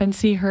shop and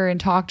see her and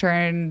talk to her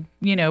and,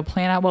 you know,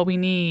 plan out what we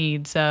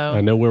need. So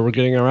I know where we're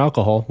getting our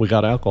alcohol. We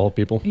got alcohol,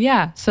 people.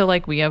 Yeah. So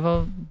like we have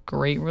a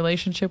great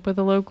relationship with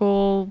a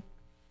local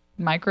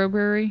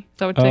microbrewery. Is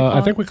that what they call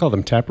I think we call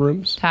them tap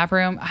rooms. Tap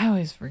room. I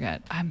always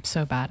forget. I'm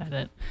so bad at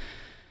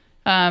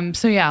it.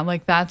 So yeah,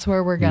 like that's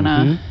where we're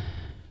gonna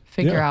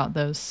figure out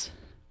those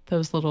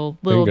little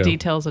Bingo.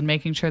 details and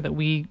making sure that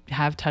we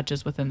have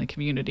touches within the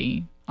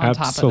community on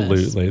top of this.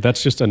 Absolutely.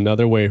 That's just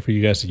another way for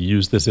you guys to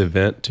use this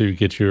event to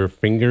get your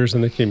fingers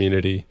in the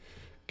community.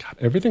 God,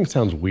 everything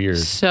sounds weird.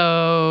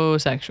 So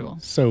sexual.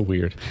 So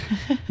weird.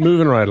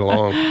 Moving right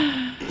along.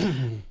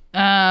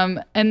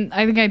 And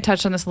I think I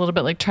touched on this a little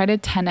bit, like try to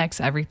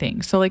 10x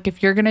everything. So like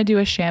if you're going to do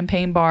a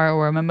champagne bar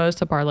or a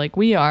mimosa bar like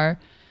we are,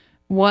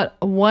 what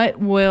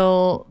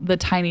will the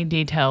tiny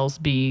details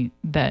be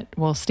that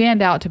will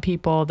stand out to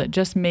people that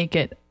just make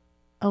it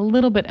a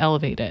little bit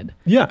elevated?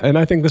 Yeah. And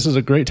I think this is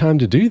a great time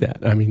to do that.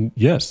 I mean,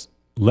 yes,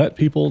 let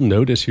people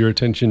notice your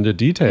attention to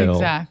detail.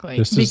 Exactly.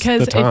 This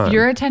because is the time. if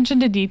your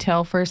attention to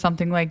detail for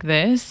something like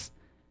this,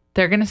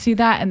 they're going to see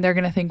that and they're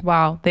going to think,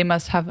 wow, they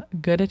must have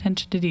good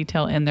attention to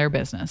detail in their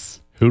business.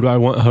 Who do I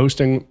want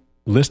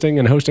listing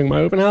and hosting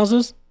my open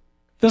houses?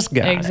 This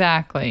guy.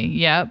 Exactly.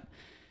 Yep.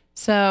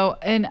 So,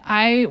 and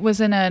I was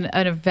in an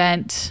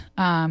event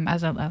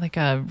as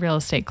a real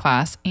estate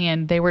class,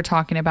 and they were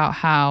talking about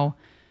how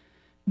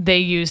they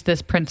used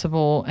this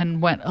principle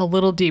and went a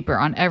little deeper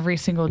on every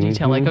single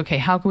detail. Like, okay,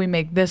 how can we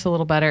make this a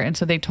little better? And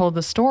so they told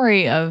the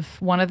story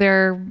of one of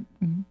their,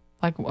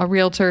 like a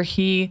realtor,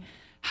 he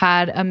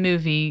had a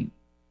movie,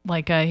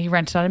 he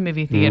rented out a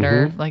movie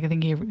theater. Like I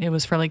think it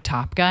was for like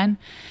Top Gun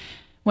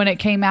when it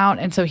came out.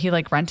 And so he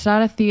like rented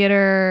out a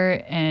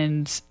theater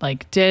and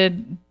like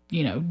did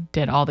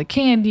all the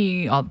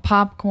candy, all the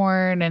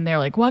popcorn. And they're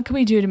like, what can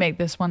we do to make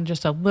this one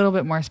just a little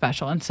bit more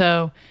special? And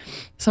so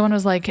someone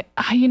was like,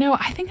 I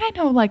think I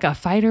know like a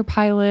fighter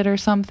pilot or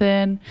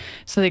something.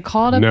 So they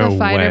called up the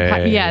fighter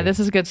pilot. Yeah, this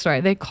is a good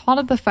story. They called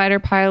up the fighter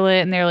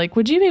pilot and they're like,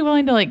 would you be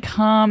willing to like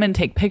come and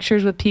take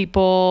pictures with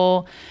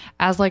people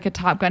as like a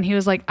Top Gun? He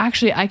was like,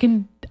 actually, I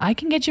can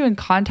get you in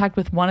contact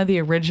with one of the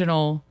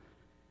original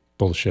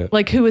bullshit.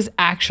 Like who was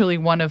actually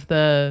one of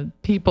the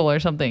people or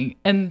something.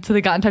 And so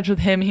they got in touch with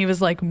him. He was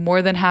like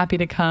more than happy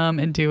to come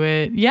and do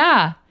it.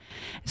 Yeah.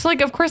 So like,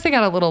 of course they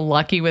got a little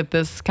lucky with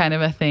this kind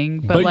of a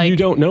thing, but like you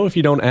don't know if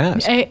you don't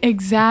ask.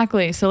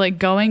 Exactly. So like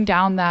going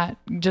down that,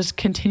 just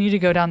continue to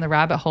go down the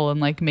rabbit hole and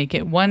like make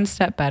it one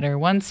step better,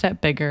 one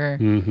step bigger,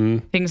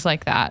 things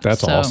like that.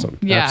 That's awesome.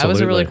 Yeah. Absolutely. It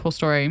was a really cool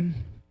story.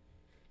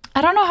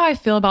 I don't know how I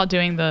feel about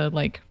doing the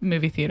like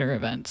movie theater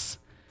events.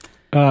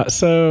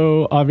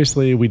 So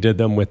obviously we did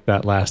them with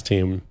that last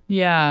team.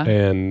 Yeah.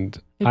 And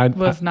it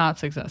was not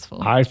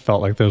successful. I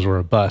felt like those were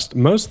a bust,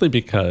 mostly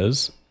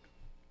because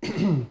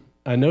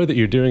I know that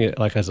you're doing it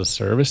like as a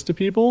service to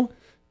people,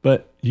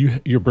 but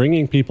you're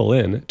bringing people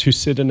in to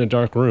sit in a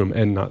dark room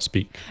and not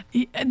speak.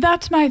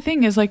 That's my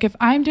thing is like, if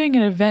I'm doing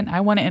an event,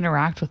 I want to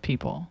interact with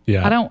people.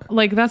 Yeah. I don't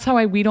like, that's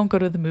how we don't go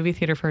to the movie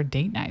theater for a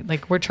date night.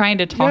 Like we're trying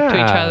to talk to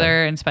each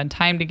other and spend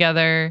time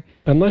together.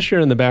 Unless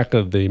you're in the back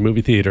of the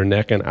movie theater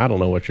necking, I don't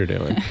know what you're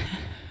doing.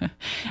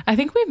 I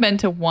think we've been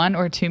to one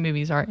or two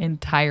movies our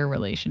entire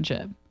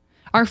relationship.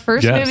 Our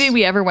first movie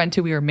we ever went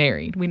to, we were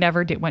married. We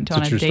never went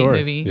on a date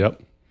movie.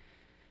 Yep.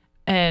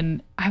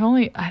 And I don't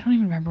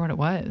even remember what it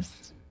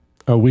was.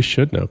 Oh, we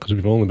should know because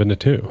we've only been to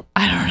 2.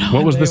 I don't know.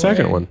 What was they the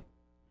second were. one?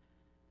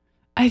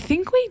 I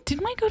think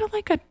didn't we go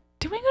to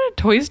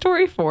Toy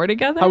Story 4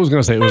 together? I was going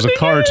to say it was a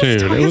think it was cartoon.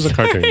 Toy It was a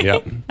Story. cartoon.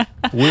 Yep.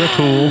 We're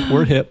cool.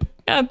 We're hip.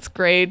 That's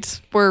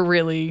great. We're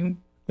really,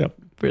 Yep.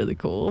 really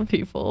cool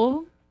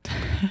people.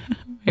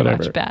 We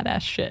Whatever. watch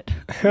badass shit.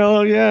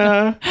 Hell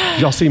yeah.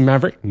 Did y'all see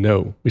Maverick?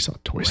 No. We saw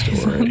Toy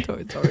Story.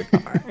 Toy Story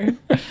 4.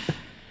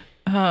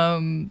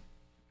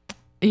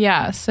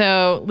 Yeah.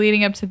 So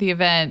leading up to the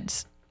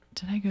event,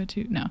 did I go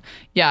to? No.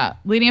 Yeah.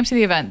 Leading up to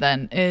the event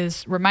then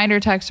is reminder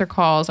texts or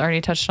calls.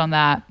 Already touched on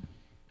that.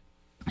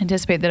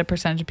 Anticipate that a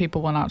percentage of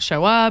people will not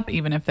show up,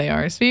 even if they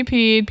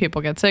RSVP'd.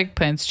 People get sick,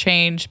 plans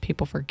change,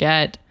 people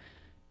forget.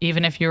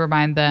 Even if you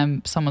remind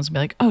them, someone's gonna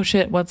be like, "Oh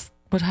shit, what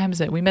time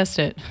is it? We missed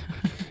it."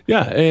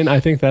 Yeah, and I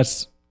think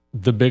that's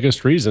the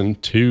biggest reason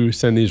to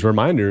send these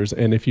reminders.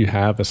 And if you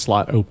have a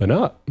slot open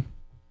up,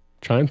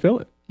 try and fill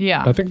it.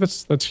 Yeah. I think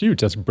that's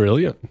huge. That's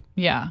brilliant.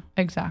 Yeah,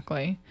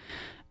 exactly.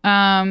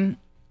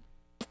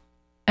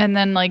 And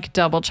then like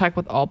double check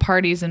with all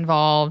parties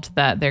involved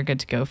that they're good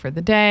to go for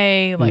the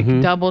day. Like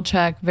double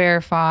check,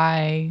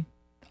 verify,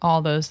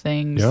 all those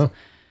things. Yeah.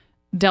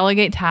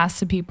 Delegate tasks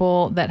to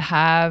people that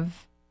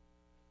have,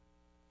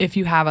 if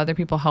you have other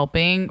people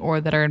helping or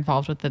that are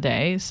involved with the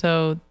day,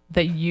 so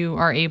that you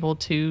are able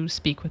to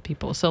speak with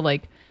people. So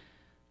like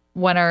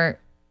when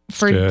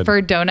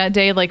for donut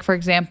day, like for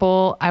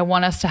example, I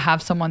want us to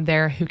have someone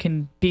there who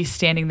can be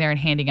standing there and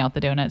handing out the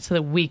donuts so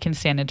that we can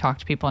stand and talk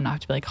to people and not have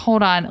to be like,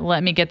 hold on,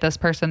 let me get this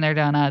person their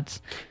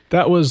donuts.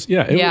 That was,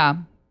 Yeah.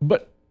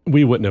 But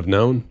we wouldn't have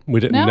known. We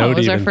didn't No, know it to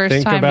was our even first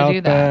think time to about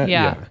do that.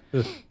 Yeah.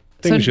 The So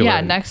things you yeah,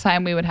 learn. next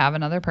time we would have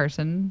another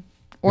person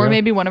or Yeah.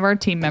 maybe one of our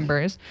team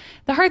members.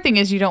 The hard thing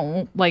is you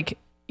don't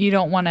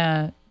want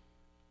to,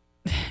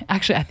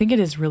 actually, I think it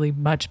is really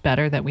much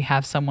better that we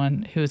have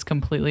someone who is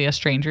completely a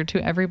stranger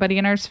to everybody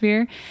in our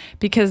sphere,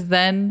 because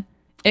then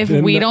if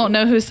we don't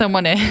know who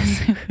someone is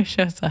who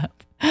shows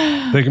up,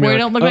 They can be we like,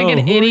 don't look like an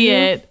 "Oh, who are you?"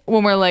 idiot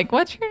when we're like,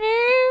 what's your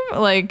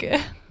name? Like,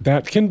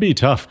 That can be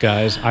tough,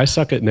 guys. I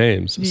suck at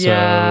names.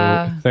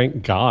 Yeah. So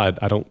thank God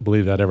I don't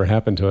believe that ever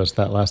happened to us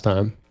that last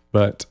time.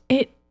 But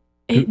it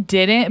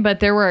didn't, but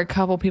there were a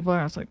couple people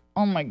where I was like,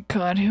 oh my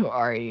God, who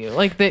are you?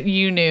 Like that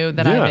you knew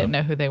that Yeah. I didn't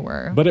know who they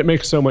were. But it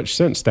makes so much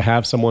sense to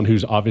have someone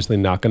who's obviously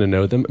not going to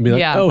know them and be like,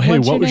 Yeah. oh, hey,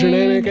 What's what was your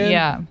name again?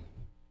 Yeah.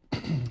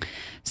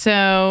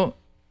 So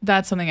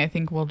that's something I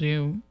think we'll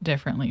do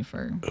differently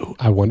for. Ooh,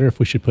 I wonder if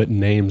we should put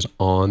names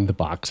on the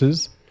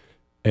boxes.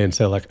 And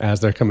so, like, as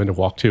they're coming to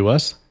walk to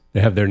us,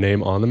 they have their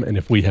name on them. And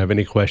if we have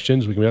any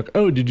questions, we can be like,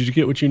 oh, did you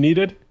get what you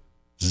needed?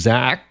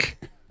 Zach.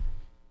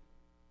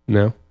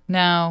 No,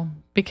 No,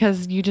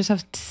 because you just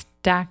have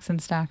stacks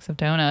and stacks of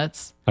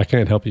donuts. I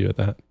can't help you with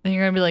that. Then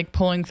you're going to be like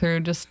pulling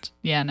through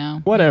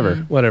no.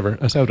 Whatever.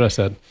 I said what I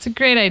said. It's a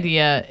great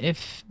idea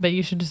but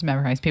you should just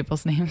memorize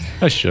people's names.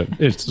 I should.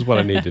 It's just what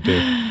I need to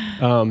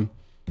do.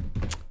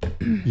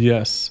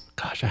 Yes.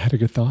 Gosh, I had a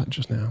good thought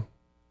just now.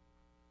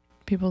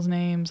 People's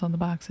names on the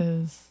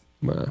boxes.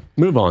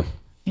 Move on.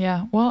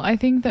 Yeah. Well, I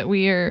think that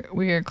we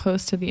are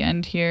close to the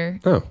end here.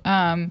 Oh,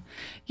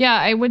 Yeah,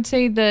 I would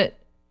say that,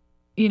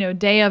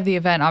 day of the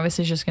event,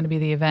 obviously is just going to be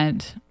the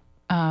event.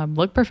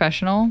 Look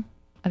professional.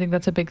 I think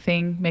that's a big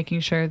thing,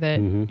 making sure that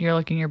you're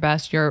looking your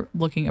best, you're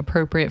looking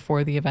appropriate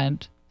for the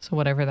event. So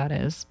whatever that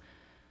is.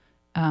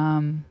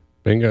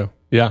 bingo.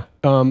 Yeah.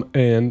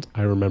 And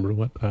I remember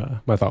what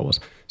my thought was.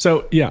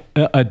 So yeah,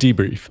 a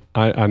debrief.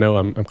 I know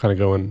I'm kind of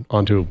going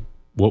onto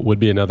what would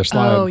be another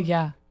slide. Oh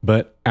yeah.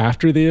 But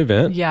after the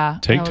event, Yeah.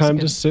 take that was time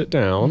to good. sit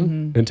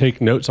down and take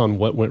notes on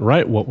what went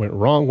right, what went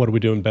wrong, what are we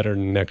doing better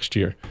next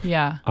year.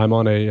 Yeah. I'm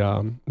on a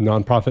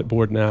nonprofit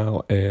board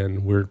now,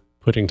 and we're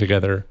putting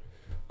together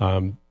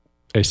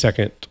a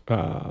second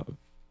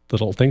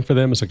little thing for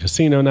them. It's a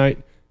casino night.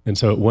 And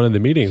so at one of the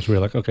meetings, we were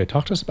like, okay,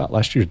 talk to us about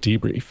last year's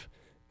debrief.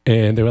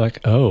 And they were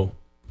like, oh,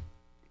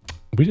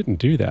 we didn't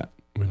do that.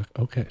 We're like,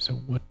 okay, so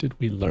what did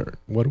we learn?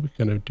 What are we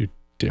going to do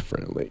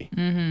differently?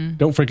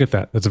 Don't forget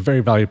that. That's a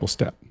very valuable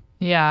step.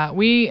 Yeah.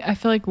 I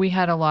feel like we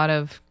had a lot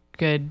of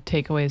good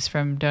takeaways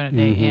from Donut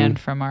Day and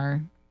from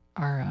our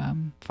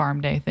farm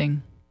day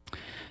thing.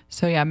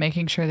 So yeah,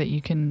 making sure that you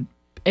can,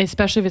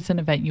 especially if it's an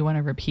event you want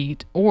to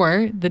repeat,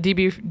 or the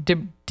debrief, the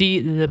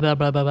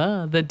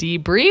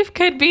debrief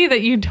could be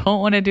that you don't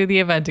want to do the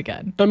event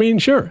again. I mean,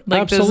 sure.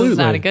 Like absolutely. this is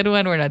not a good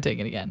one. We're not doing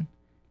it again.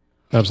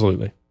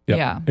 Absolutely. Yep.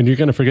 Yeah. And you're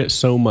going to forget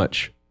so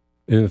much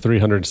in the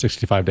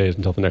 365 days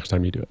until the next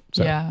time you do it.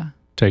 So Yeah.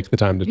 take the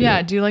time to do Yeah.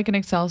 it. Do like an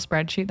Excel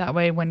spreadsheet. That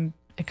way, when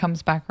it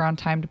comes back around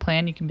time to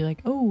plan, you can be like,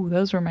 oh,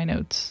 those were my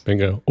notes.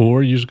 Bingo.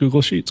 Or use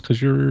Google Sheets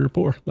because you're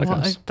poor like Well,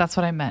 us. that's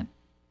what I meant.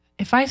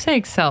 If I say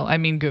Excel, I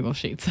mean Google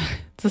Sheets.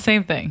 It's the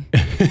same thing.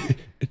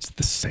 It's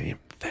the same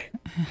thing.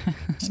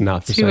 It's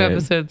not the 2 same.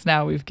 episodes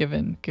now, we've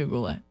given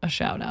Google a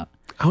shout out.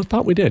 I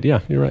thought we did. Yeah,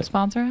 you're right.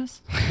 Sponsor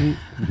us.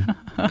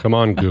 Come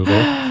on, Google.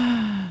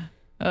 Man.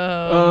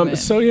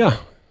 So yeah,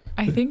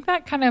 I think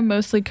that kind of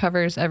mostly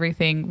covers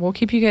everything. We'll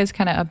keep you guys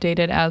kind of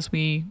updated as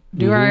we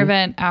do our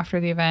event, after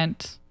the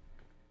event.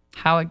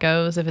 how it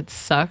goes. If it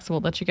sucks,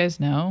 we'll let you guys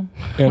know.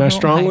 And I won't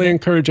strongly hide it.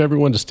 encourage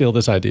everyone to steal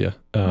this idea.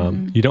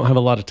 You don't have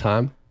a lot of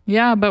time.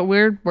 Yeah, but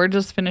we're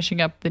just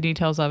finishing up the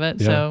details of it.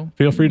 Yeah. So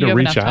Feel free you to have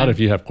reach enough out time. if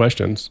you have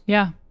questions.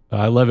 Yeah.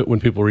 I love it when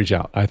people reach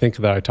out. I think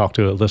that I talk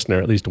to a listener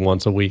at least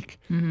once a week.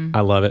 I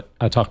love it.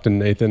 I talked to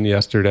Nathan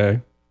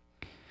yesterday.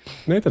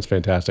 Nathan's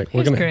fantastic.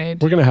 He's great.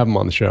 We're gonna have him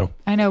on the show.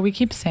 I know we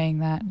keep saying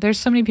that. There's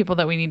so many people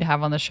that we need to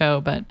have on the show,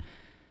 but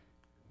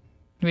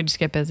we just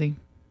get busy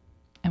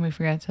and we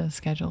forget to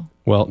schedule.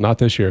 Well, not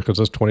this year because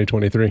it's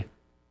 2023.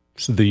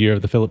 This is the year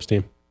of the Phillips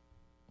team.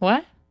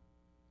 What?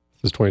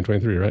 This is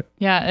 2023, right?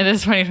 Yeah, it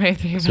is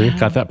 2023. So you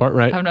got that part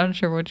right. I'm not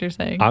sure what you're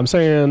saying. I'm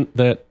saying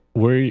that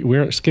we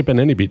aren't skipping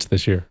any beats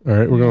this year. All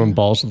right, we're going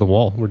balls to the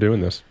wall. We're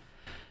doing this.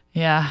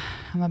 Yeah,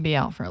 I'm gonna be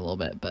out for a little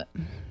bit, but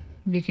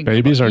you can.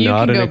 Babies go, are you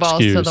not can an go balls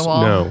excuse. to the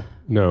wall.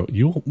 No.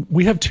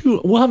 We have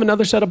two. We'll have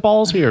another set of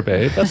balls here,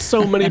 babe. That's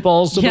so many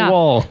balls to Yeah. the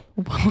wall.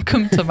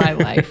 Welcome to my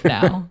life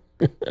now.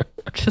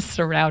 Just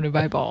surrounded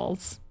by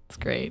balls. It's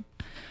great.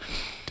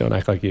 Don't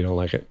act like you don't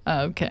like it.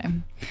 Okay.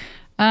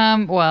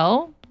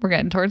 Well, we're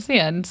getting towards the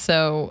end.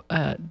 So,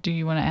 do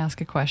you want to ask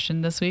a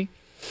question this week?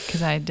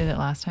 Because I did it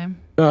last time.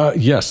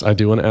 Yes, I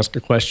do want to ask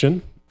a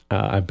question.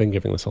 I've been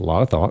giving this a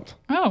lot of thought.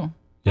 Oh,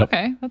 Yep.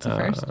 okay. That's a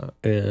first.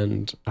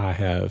 And I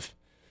have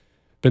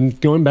been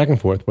going back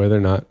and forth whether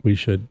or not we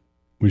should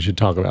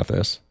talk about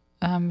this.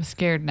 I'm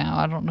scared now.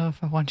 I don't know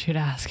if I want you to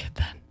ask it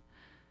then.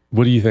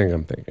 What do you think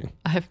I'm thinking?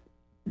 I have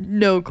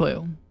no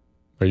clue.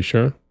 Are you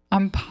sure?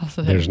 I'm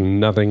positive. There's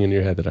nothing in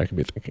your head that I could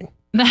be thinking.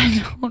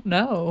 I don't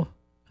know.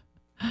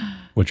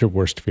 What's your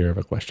worst fear of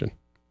a question?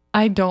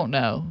 I don't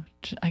know.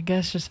 I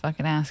guess just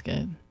fucking ask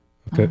it.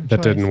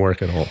 That didn't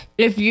work at all.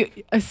 If you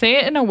say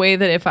it in a way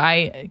that if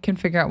I can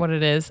figure out what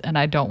it is and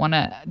I don't want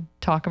to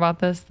talk about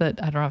this, that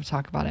I don't have to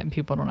talk about it and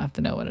people don't have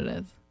to know what it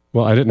is.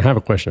 Well, I didn't have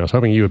a question. I was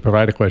hoping you would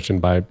provide a question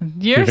by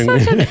You're giving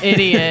such an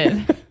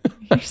idiot.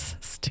 You're so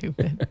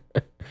stupid.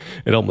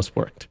 It almost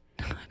worked.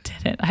 I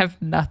didn't. I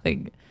have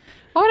nothing.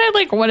 Why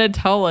would I want to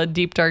tell a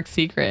deep dark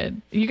secret?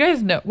 You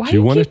guys know. Why Do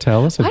you want to keep,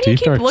 tell us a why do you deep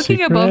keep dark looking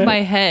secret? above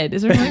my head?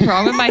 Is there something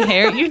wrong with my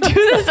hair? You do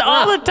this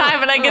all the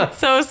time, and I get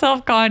so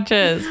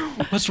self-conscious.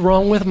 What's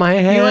wrong with my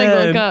head?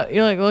 You look up.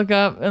 You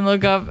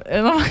look up,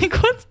 and I'm like,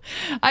 what's?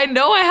 I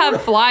know I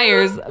have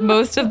flyers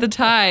most of the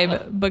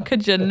time, but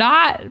could you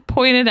not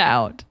point it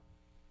out?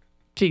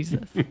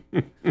 Jesus.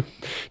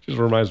 Just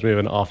reminds me of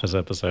an Office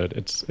episode.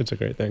 It's a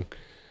great thing.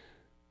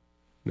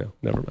 No,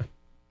 never mind.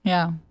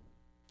 Yeah.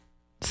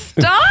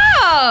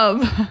 Stop!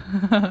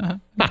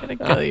 I'm gonna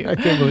kill you. I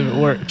can't believe it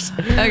works.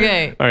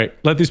 Okay. All right,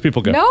 let these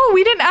people go. No,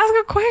 we didn't ask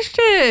a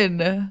question.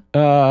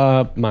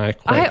 My I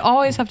question.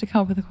 always have to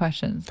come up with the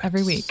questions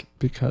every week.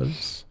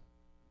 Because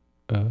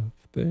of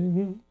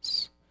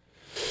things.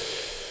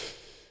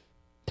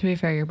 To be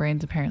fair, your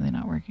brain's apparently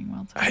not working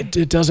well today.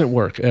 It doesn't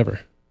work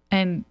ever.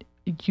 And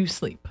you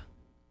sleep.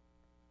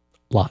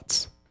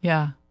 Lots.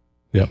 Yeah.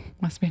 Yep.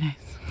 Must be nice.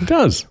 It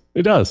does.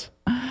 It does.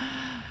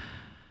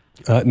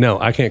 No,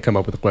 I can't come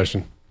up with a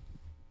question.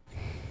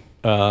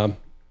 Oh,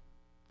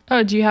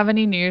 do you have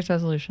any New Year's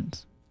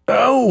resolutions?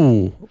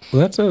 Oh,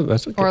 well, that's a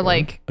good Or one.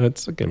 like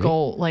That's a gimme.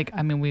 goal? Like,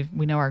 I mean,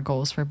 we know our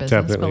goals for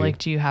business, Definitely. but like,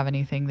 do you have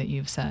anything that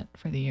you've set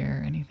for the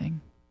year or anything?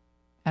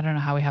 I don't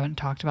know how we haven't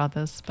talked about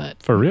this,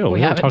 but For real,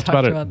 we haven't talked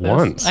about it this.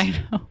 once. I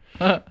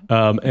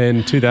know.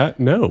 And to that,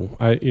 no,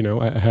 I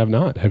have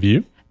not. Have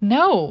you?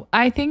 No,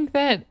 I think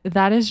that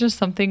is just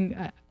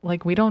something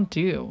like we don't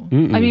do.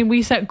 I mean,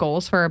 we set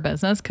goals for our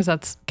business because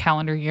that's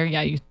calendar year.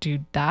 Yeah, you do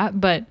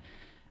that, but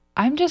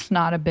I'm just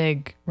not a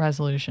big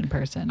resolution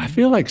person. I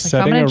feel like if I'm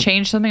setting going a, to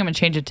change something, I'm going to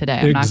change it today.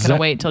 I'm not going to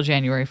wait till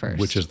January 1st.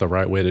 which is the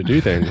right way to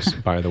do things,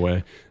 by the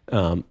way.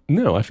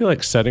 No, I feel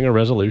like setting a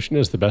resolution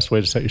is the best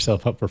way to set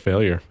yourself up for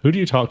failure. Who do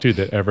you talk to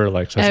that ever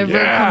like says,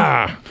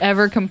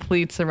 ever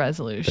completes a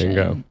resolution?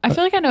 Bingo. I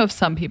feel like I know of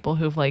some people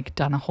who've like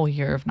done a whole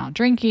year of not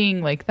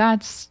drinking. Like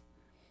that's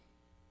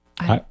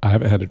I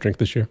haven't had a drink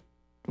this year.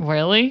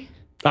 really.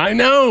 I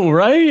know,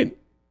 right?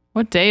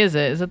 What day is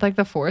it? Is it like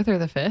the 4th or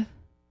the 5th?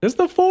 It's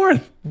the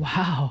 4th.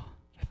 Wow,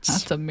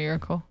 that's a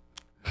miracle.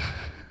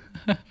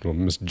 Well,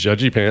 Miss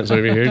Judgy Pants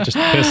over here just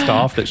pissed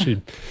off that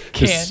she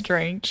Can't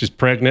drink. She's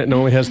pregnant and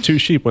only has 2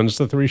 sheep when it's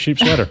the 3 sheep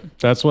sweater.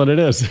 That's what it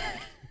is.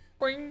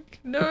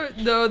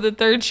 No, the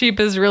third sheep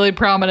is really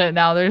prominent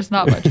now. There's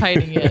not much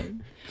hiding it.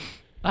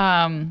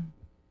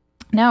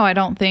 No, I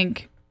don't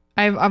think.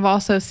 I've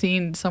also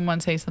seen someone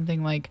say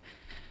something like,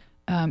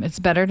 it's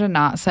better to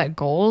not set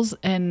goals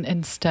and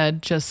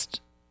instead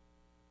just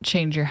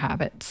change your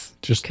habits.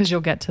 Just because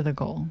you'll get to the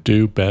goal.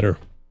 do better.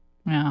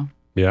 Yeah.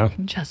 Yeah.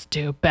 Just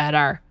do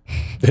better.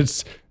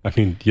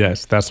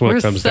 Yes, that's what We're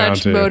it comes down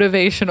such to.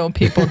 motivational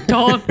people.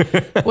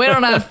 We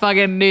don't have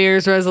fucking New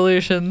Year's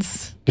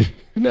resolutions.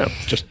 No,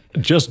 just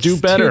do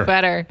Just better. Do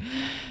better.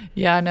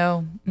 Yeah,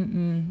 no.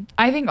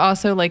 I think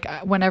also like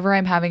whenever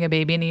I'm having a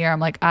baby in a year, I'm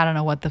like, I don't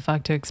know what the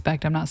fuck to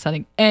expect. I'm not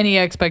setting any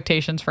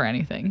expectations for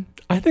anything.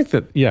 I think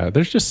that,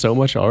 there's just so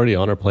much already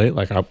on our plate.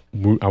 Like I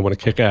want to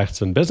kick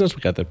ass in business.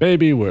 We got the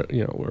baby. We're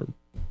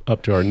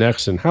up to our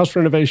necks in house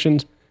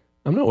renovations.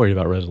 I'm not worried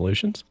about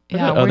resolutions. I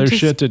Yeah, got we're other just-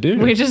 shit to do.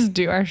 We just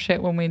do our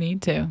shit when we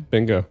need to.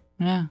 Bingo.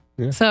 Yeah.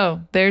 Yeah.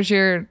 So there's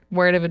your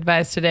word of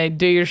advice today.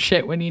 Do your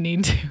shit when you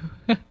need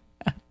to.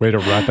 Way to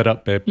wrap it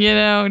up, babe.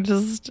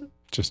 Just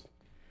Just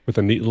with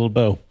a neat little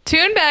bow.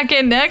 tune back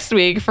in next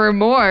week for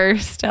more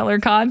stellar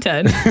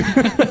content.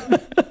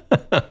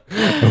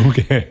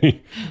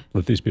 Okay.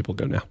 Let these people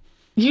go now.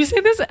 You say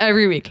this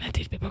every week. Let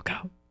these people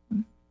go.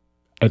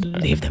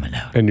 Leave them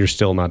alone. And you're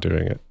still not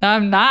doing it.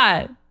 I'm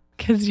not,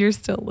 because you're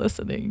still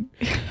listening.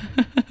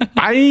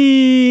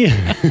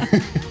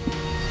 Bye.